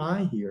pretty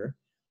high here.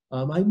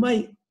 I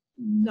might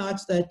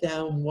notch that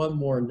down one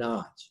more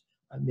notch.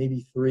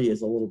 Maybe 3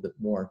 is a little bit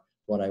more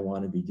what I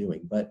want to be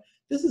doing. But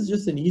this is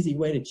just an easy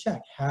way to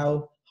check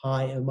how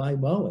high am I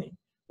mowing?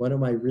 What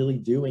am I really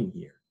doing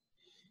here?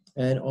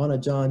 And on a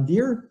John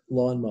Deere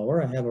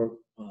lawnmower, I have a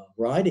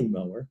riding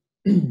mower.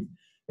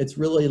 It's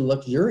really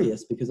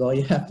luxurious because all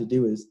you have to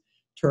do is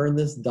turn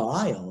this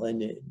dial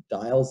and it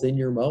dials in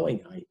your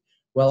mowing height.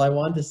 Well, I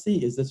wanted to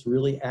see, is this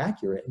really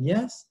accurate? And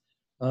yes,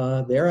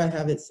 there I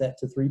have it set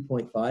to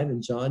 3.5,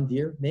 and John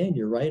Deere, man,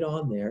 you're right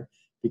on there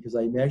because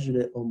I measured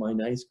it on my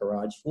nice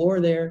garage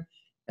floor there,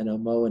 and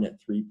I'm mowing at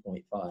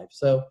 3.5.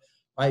 So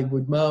I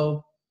would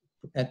mow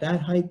at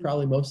that height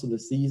probably most of the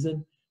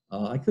season.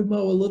 I could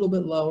mow a little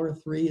bit lower.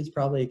 3 is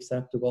probably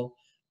acceptable.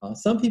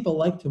 Some people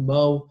like to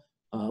mow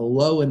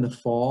low in the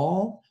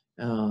fall,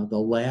 the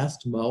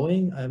last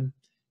mowing.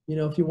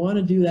 If you want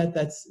to do that,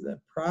 that's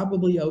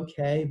probably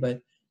okay.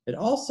 But it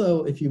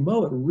also, if you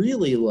mow it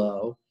really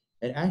low,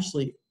 it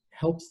actually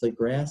helps the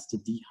grass to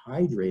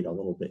dehydrate a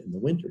little bit in the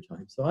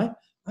wintertime. So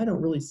I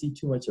don't really see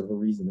too much of a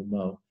reason to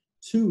mow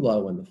too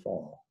low in the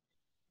fall.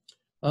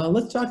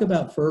 Let's talk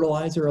about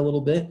fertilizer a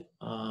little bit.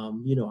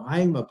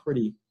 I'm a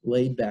pretty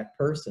laid-back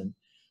person,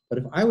 but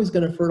if I was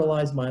going to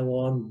fertilize my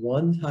lawn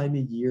one time a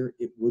year,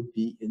 it would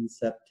be in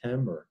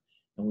September.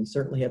 And we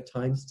certainly have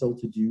time still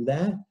to do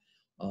that.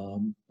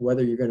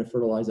 Whether you're going to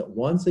fertilize it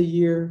once a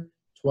year,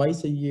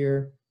 twice a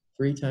year,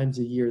 3 times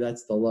a year,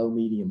 that's the low,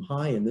 medium,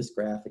 high in this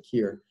graphic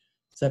here.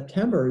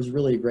 September is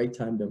really a great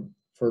time to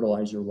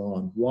fertilize your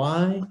lawn.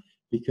 Why?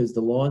 because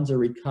the lawns are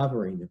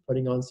recovering. They're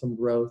putting on some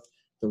growth.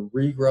 They're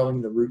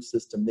regrowing the root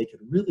system. They could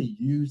really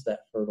use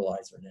that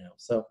fertilizer now.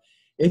 So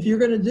if you're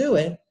going to do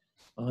it,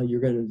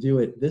 you're going to do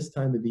it this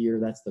time of the year.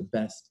 That's the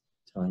best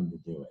time to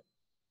do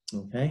it.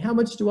 Okay, how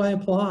much do I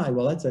apply?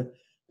 Well, that's a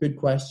good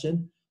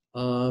question.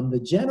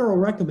 The general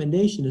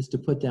recommendation is to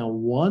put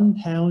down 1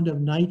 pound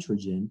of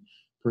nitrogen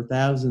per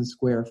 1,000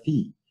 square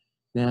feet.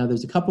 Now,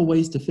 there's a couple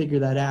ways to figure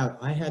that out.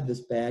 I had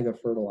this bag of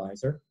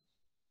fertilizer,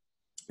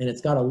 and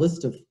it's got a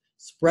list of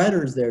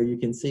spreaders there you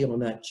can see on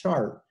that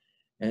chart.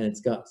 And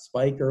it's got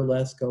Spiker,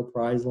 Lesco,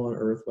 Prizlon,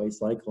 Earthway,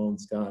 Cyclone,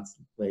 Scott's,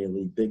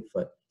 Lely,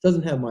 Bigfoot. It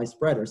doesn't have my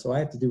spreader, so I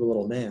have to do a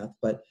little math.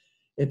 But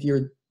if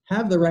you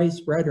have the right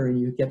spreader and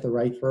you get the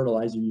right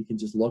fertilizer, you can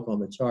just look on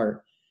the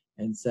chart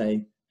and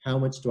say, how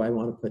much do I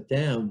want to put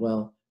down?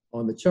 Well,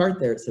 on the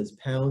chart there, it says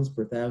pounds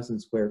per 1,000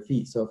 square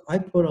feet. So if I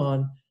put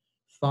on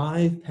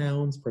 5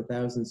 pounds per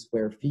 1,000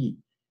 square feet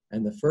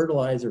and the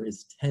fertilizer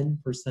is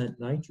 10%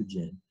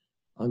 nitrogen,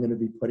 I'm going to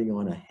be putting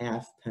on a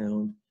 1/2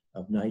 pound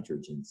of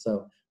nitrogen.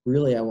 So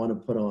really, I want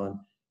to put on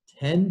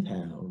 10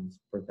 pounds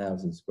per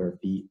 1,000 square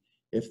feet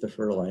if the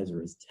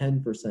fertilizer is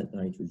 10%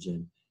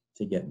 nitrogen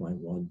to get my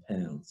 1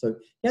 pound. So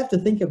you have to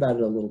think about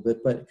it a little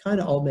bit, but it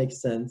kind of all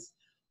makes sense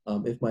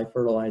if my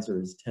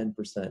fertilizer is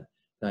 10%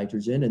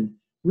 nitrogen. And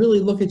really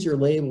look at your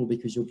label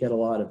because you'll get a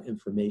lot of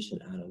information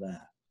out of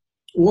that.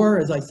 Or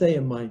as I say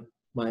in my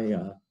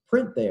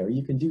print there,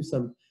 you can do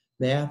some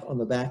math on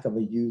the back of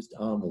a used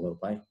envelope.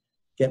 I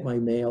get my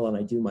mail and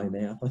I do my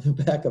math on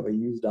the back of a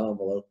used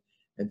envelope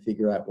and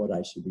figure out what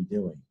I should be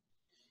doing.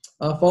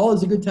 Fall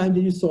is a good time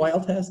to do soil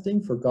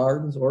testing for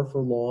gardens or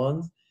for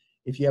lawns.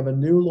 If you have a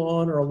new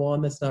lawn or a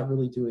lawn that's not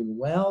really doing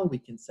well, we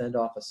can send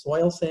off a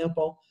soil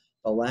sample.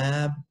 The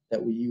lab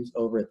that we use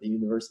over at the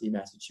University of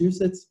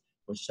Massachusetts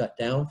was shut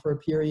down for a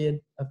period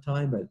of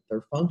time, but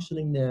they're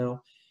functioning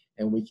now,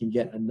 and we can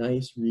get a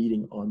nice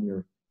reading on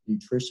your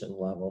nutrition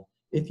level.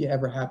 If you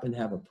ever happen to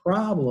have a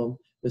problem,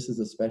 this is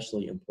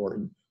especially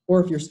important.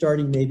 Or if you're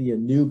starting maybe a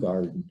new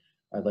garden,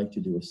 I'd like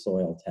to do a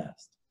soil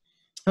test.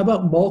 How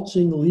about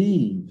mulching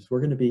leaves?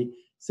 We're going to be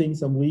seeing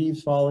some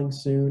leaves falling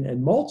soon.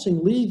 And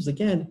mulching leaves,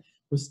 again,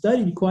 was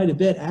studied quite a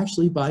bit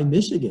actually by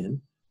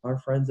Michigan, our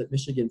friends at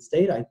Michigan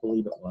State, I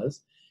believe it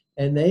was.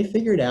 And they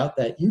figured out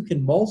that you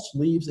can mulch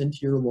leaves into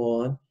your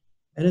lawn,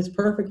 and it's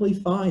perfectly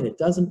fine. It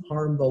doesn't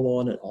harm the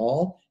lawn at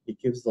all. It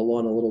gives the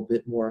lawn a little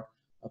bit more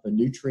of a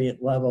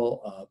nutrient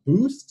level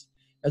boost.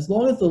 As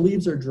long as the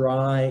leaves are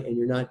dry and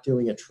you're not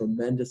doing a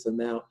tremendous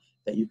amount,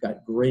 that you've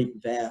got great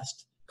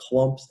vast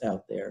clumps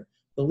out there,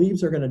 the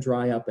leaves are going to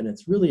dry up, and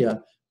it's really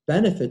a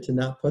benefit to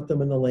not put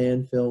them in the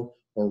landfill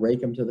or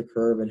rake them to the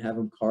curb and have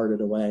them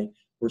carted away.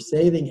 We're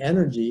saving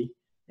energy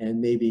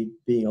and maybe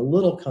being a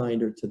little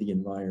kinder to the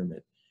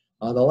environment.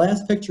 The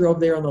last picture over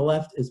there on the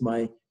left is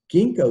my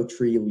ginkgo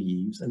tree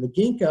leaves, and the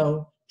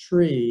ginkgo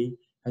tree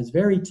has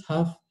very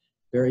tough,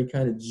 very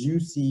kind of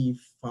juicy,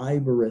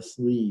 fibrous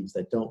leaves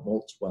that don't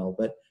mulch well,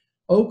 but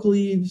oak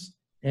leaves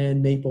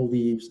and maple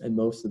leaves and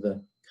most of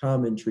the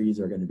common trees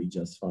are going to be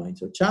just fine.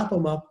 So chop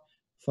them up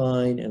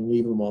fine and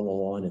leave them on the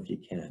lawn if you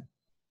can.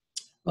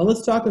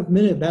 Let's talk a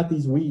minute about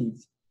these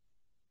weeds.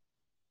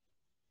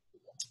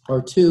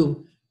 Our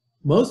two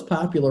most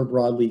popular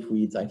broadleaf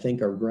weeds, I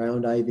think, are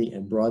ground ivy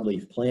and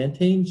broadleaf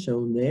plantain,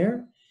 shown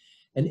there.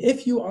 And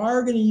if you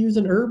are going to use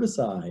an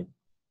herbicide,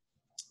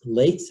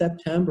 late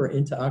September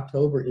into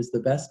October is the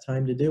best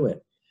time to do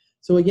it.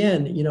 So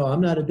again, you know,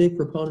 I'm not a big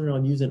proponent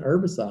on using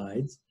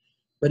herbicides,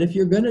 but if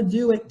you're going to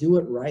do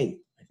it right.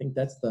 I think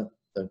that's the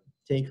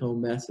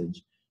take-home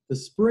message. The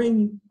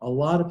spring, a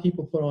lot of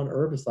people put on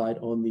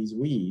herbicide on these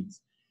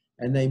weeds,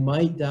 and they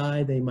might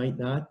die, they might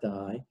not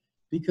die,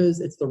 because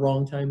it's the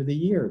wrong time of the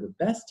year.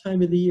 The best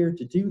time of the year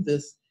to do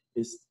this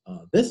is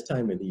this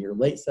time of the year,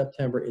 late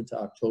September into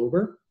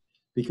October,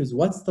 because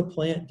what's the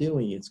plant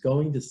doing? It's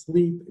going to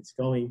sleep, it's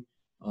going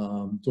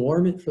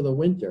dormant for the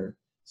winter.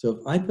 So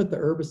if I put the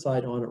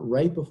herbicide on it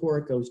right before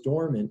it goes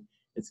dormant,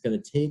 it's going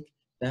to take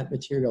that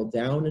material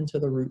down into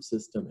the root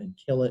system and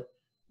kill it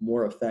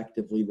more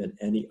effectively than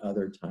any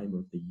other time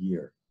of the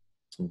year.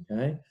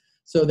 Okay,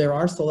 so there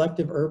are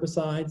selective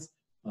herbicides.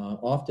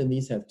 Often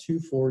these have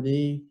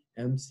 2,4-D,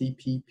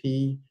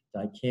 MCPP,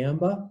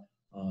 dicamba.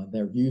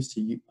 They're used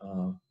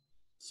to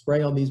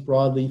spray on these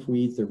broadleaf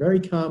weeds. They're very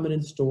common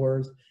in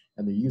stores,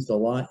 and they're used a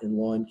lot in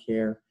lawn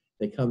care.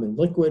 They come in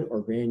liquid or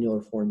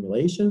granular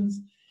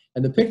formulations.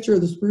 And the picture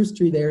of the spruce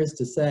tree there is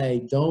to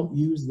say, don't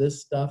use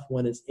this stuff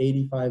when it's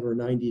 85 or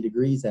 90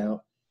 degrees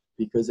out,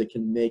 because it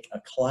can make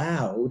a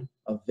cloud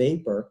of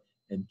vapor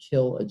and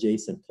kill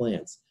adjacent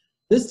plants.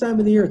 This time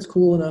of the year, it's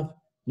cool enough,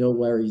 no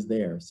worries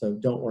there. So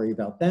don't worry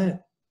about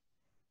that.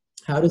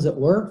 How does it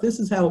work? This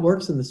is how it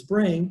works in the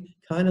spring,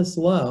 kind of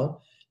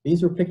slow.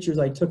 These were pictures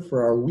I took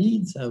for our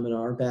weed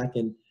seminar back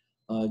in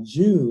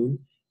June,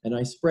 and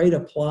I sprayed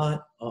a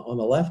plot on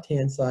the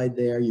left-hand side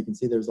there. You can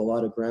see there's a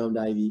lot of ground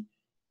ivy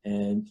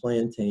and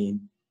plantain,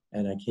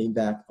 and I came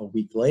back a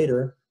week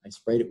later. I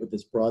sprayed it with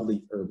this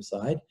broadleaf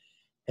herbicide,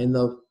 and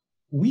the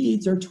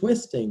weeds are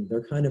twisting.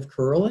 They're kind of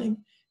curling,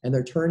 and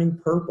they're turning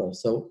purple.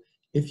 So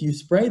if you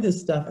spray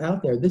this stuff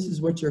out there, this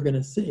is what you're going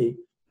to see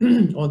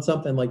on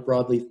something like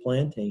broadleaf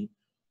plantain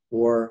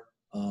or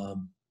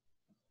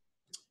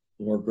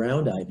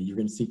ground ivy. You're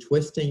going to see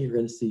twisting, you're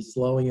going to see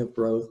slowing of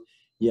growth,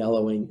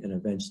 yellowing, and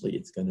eventually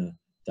it's going to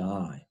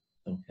die,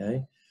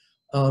 okay?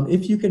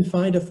 If you can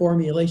find a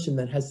formulation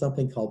that has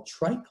something called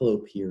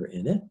triclopyr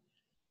in it,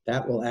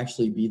 that will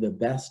actually be the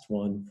best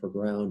one for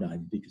ground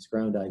ivy because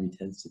ground ivy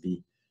tends to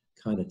be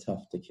kind of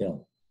tough to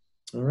kill.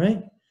 All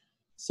right,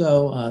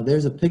 so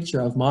there's a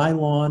picture of my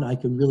lawn. I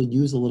could really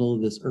use a little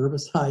of this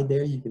herbicide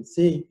there. You can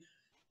see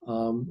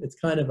it's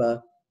kind of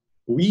a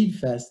weed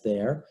fest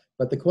there.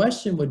 But the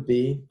question would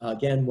be,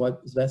 again,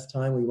 what was best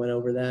time? We went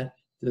over that.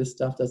 This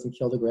stuff doesn't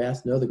kill the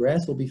grass. No, the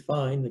grass will be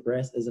fine. The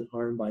grass isn't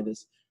harmed by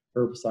this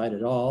herbicide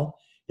at all.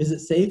 Is it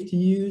safe to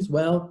use?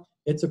 Well,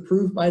 it's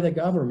approved by the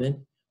government.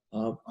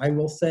 I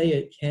will say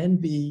it can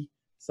be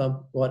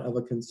somewhat of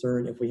a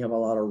concern if we have a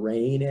lot of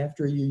rain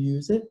after you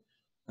use it.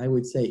 I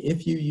would say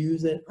if you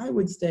use it, I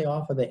would stay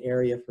off of the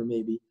area for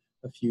maybe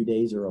a few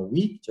days or a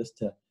week just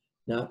to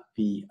not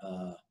be,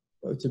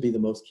 to be the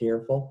most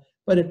careful.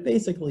 But it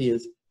basically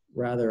is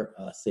rather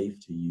safe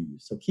to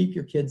use. So keep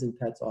your kids and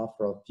pets off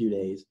for a few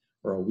days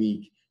or a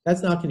week.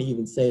 That's not going to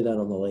even say that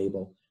on the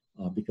label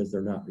because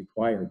they're not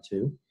required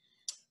to.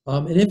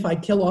 And if I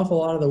kill off a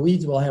lot of the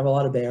weeds, will I have a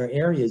lot of bare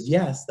areas?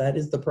 Yes, that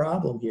is the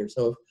problem here.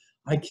 So if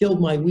I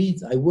killed my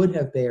weeds, I would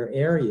have bare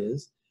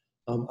areas.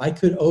 I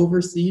could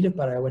overseed it,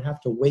 but I would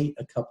have to wait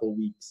a couple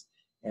weeks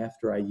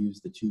after I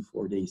use the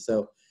 2,4-D.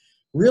 So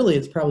really,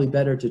 it's probably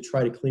better to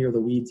try to clear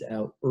the weeds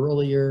out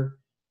earlier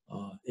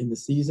in the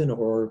season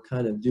or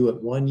kind of do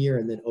it one year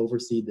and then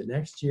overseed the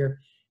next year.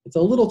 It's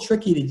a little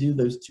tricky to do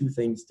those two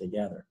things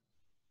together.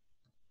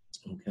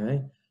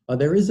 Okay.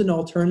 There is an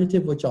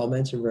alternative, which I'll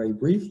mention very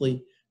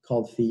briefly,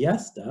 called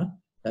Fiesta.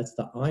 That's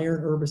the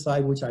iron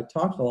herbicide, which I've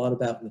talked a lot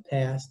about in the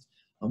past.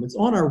 It's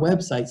on our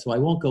website, so I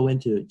won't go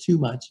into it too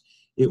much.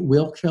 It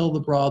will kill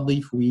the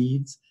broadleaf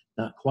weeds,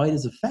 not quite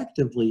as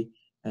effectively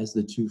as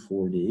the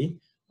 2,4-D,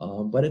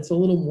 but it's a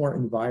little more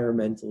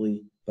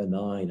environmentally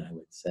benign, I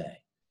would say.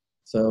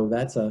 So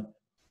that's a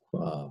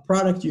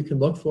product you can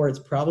look for. It's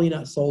probably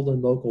not sold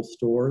in local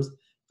stores.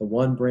 The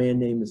one brand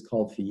name is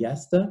called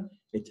Fiesta.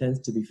 It tends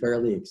to be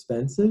fairly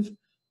expensive.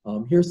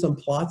 Here's some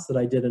plots that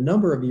I did a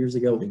number of years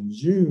ago in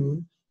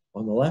June.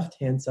 On the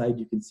left-hand side,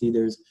 you can see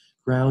there's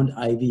ground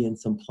ivy and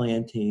some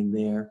plantain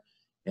there.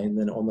 And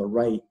then on the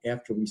right,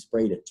 after we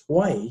sprayed it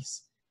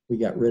twice, we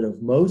got rid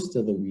of most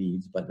of the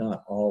weeds, but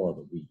not all of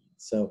the weeds.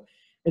 So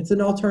it's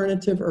an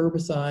alternative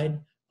herbicide.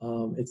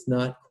 It's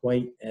not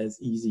quite as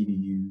easy to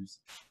use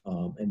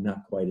and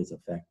not quite as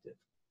effective.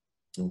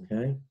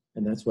 Okay,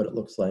 and that's what it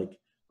looks like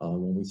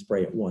when we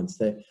spray it once.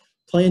 The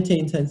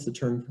plantain tends to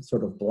turn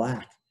sort of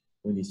black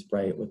when you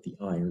spray it with the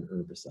iron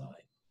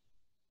herbicide.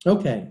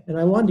 Okay, and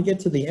I wanted to get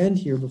to the end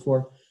here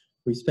before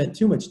we spent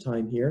too much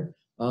time here.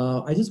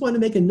 I just want to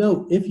make a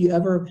note, if you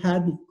ever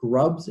had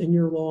grubs in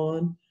your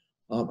lawn,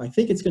 I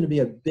think it's going to be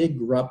a big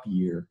grub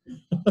year.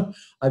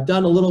 I've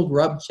done a little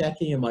grub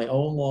checking in my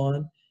own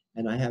lawn,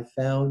 and I have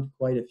found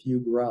quite a few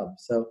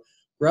grubs. So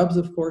grubs,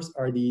 of course,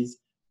 are these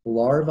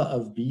larvae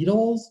of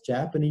beetles,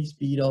 Japanese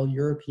beetle,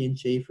 European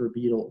chafer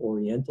beetle,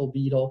 oriental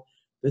beetle.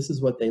 This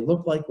is what they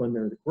look like when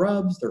they're the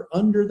grubs. They're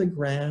under the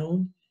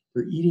ground.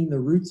 They're eating the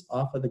roots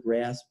off of the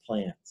grass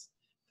plants.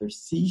 They're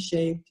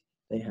C-shaped.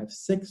 They have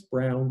 6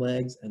 brown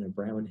legs and a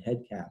brown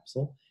head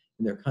capsule,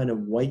 and they're kind of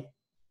white,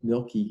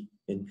 milky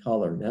in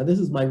color. Now, this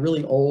is my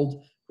really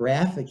old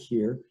graphic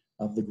here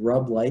of the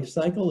grub life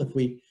cycle. If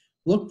we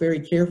look very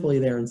carefully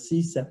there and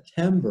see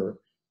September,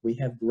 we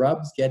have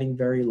grubs getting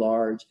very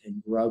large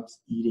and grubs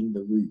eating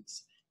the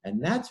roots.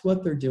 And that's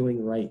what they're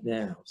doing right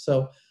now.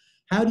 So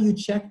how do you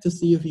check to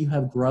see if you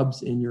have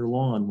grubs in your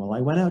lawn? Well, I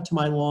went out to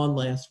my lawn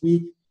last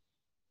week.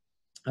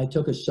 I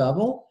took a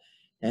shovel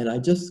and I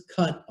just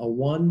cut a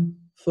 1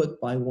 foot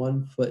by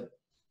 1 foot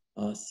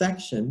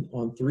section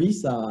on 3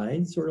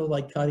 sides, sort of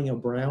like cutting a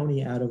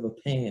brownie out of a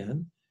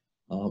pan.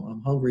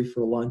 I'm hungry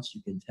for lunch,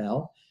 you can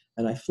tell.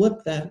 And I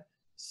flipped that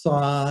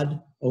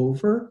sod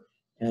over,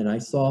 and I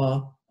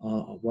saw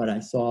what I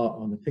saw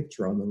on the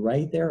picture on the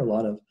right there, a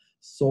lot of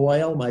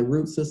soil. My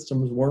root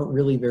systems weren't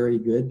really very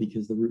good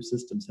because the root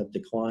systems have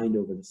declined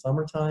over the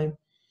summertime.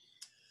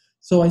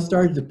 So I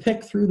started to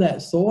pick through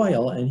that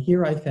soil, and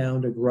here I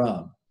found a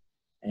grub.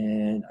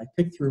 And I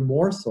picked through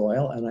more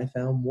soil, and I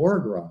found more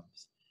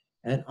grubs.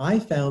 And I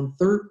found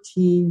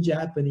 13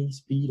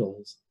 Japanese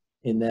beetles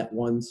in that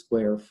 1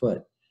 square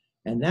foot.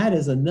 And that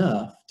is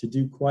enough to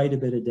do quite a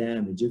bit of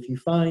damage. If you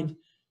find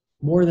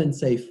more than,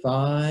 say,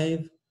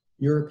 5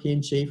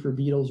 European chafer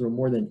beetles or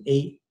more than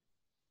 8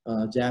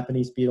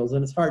 Japanese beetles,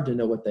 and it's hard to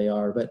know what they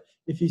are, but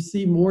if you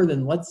see more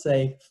than, let's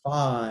say,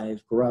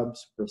 5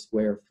 grubs per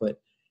square foot,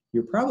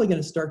 you're probably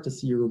going to start to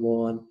see your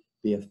lawn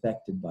be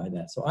affected by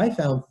that. So I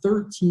found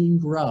 13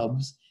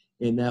 grubs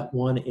in that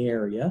one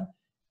area,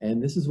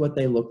 and this is what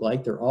they look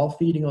like. They're all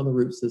feeding on the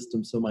root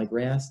system, so my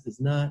grass is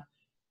not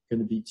going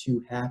to be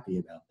too happy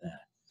about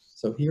that.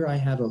 So here I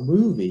have a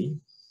movie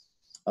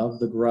of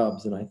the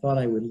grubs, and I thought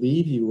I would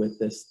leave you with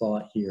this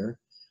thought here.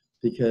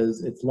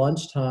 because it's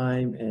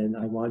lunchtime and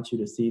I want you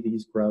to see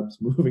these grubs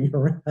moving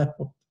around.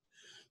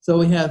 So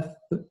we have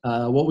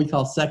what we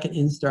call second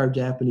instar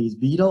Japanese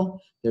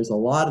beetle. There's a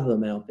lot of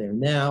them out there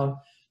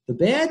now. The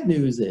bad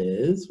news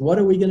is, what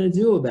are we going to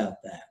do about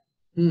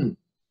that?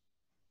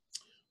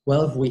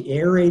 Well, if we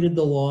aerated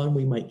the lawn,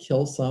 we might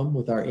kill some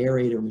with our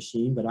aerator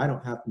machine, but I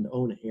don't happen to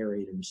own an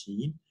aerator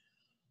machine.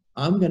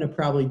 I'm going to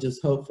probably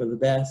just hope for the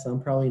best.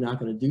 I'm probably not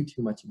going to do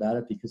too much about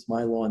it because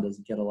my lawn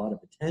doesn't get a lot of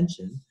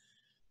attention.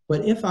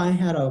 But if I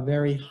had a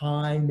very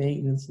high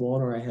maintenance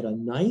lawn or I had a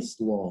nice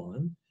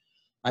lawn,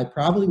 I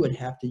probably would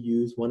have to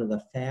use one of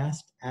the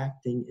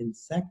fast-acting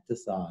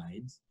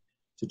insecticides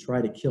to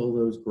try to kill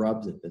those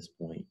grubs at this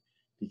point,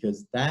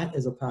 because that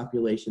is a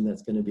population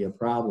that's going to be a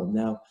problem.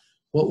 Now,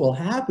 what will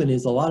happen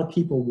is a lot of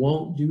people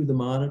won't do the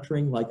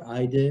monitoring like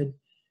I did,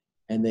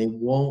 and they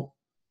won't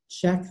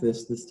check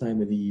this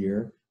time of the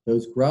year.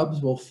 Those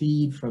grubs will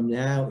feed from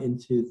now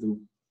into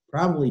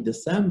probably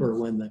December,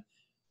 when the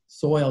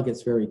soil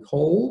gets very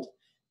cold,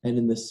 and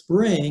in the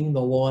spring,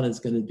 the lawn is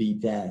going to be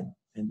dead.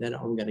 And then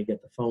I'm going to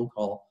get the phone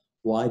call,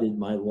 why did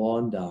my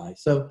lawn die?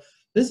 So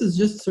this is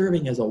just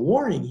serving as a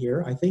warning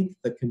here. I think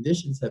the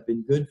conditions have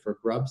been good for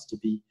grubs to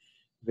be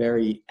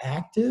very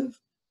active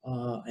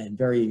and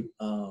very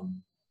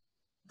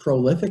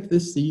prolific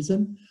this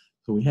season.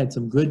 So we had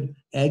some good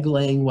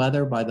egg-laying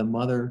weather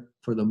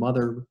for the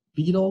mother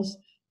beetles.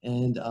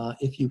 And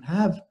if you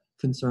have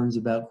concerns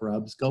about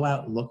grubs, go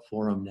out and look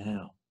for them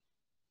now.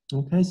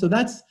 Okay, so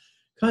that's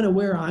kind of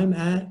where I'm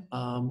at.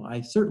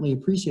 I certainly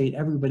appreciate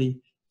everybody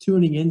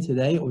tuning in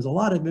today. It was a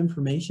lot of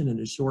information in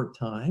a short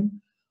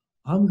time.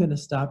 I'm going to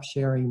stop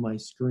sharing my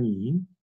screen.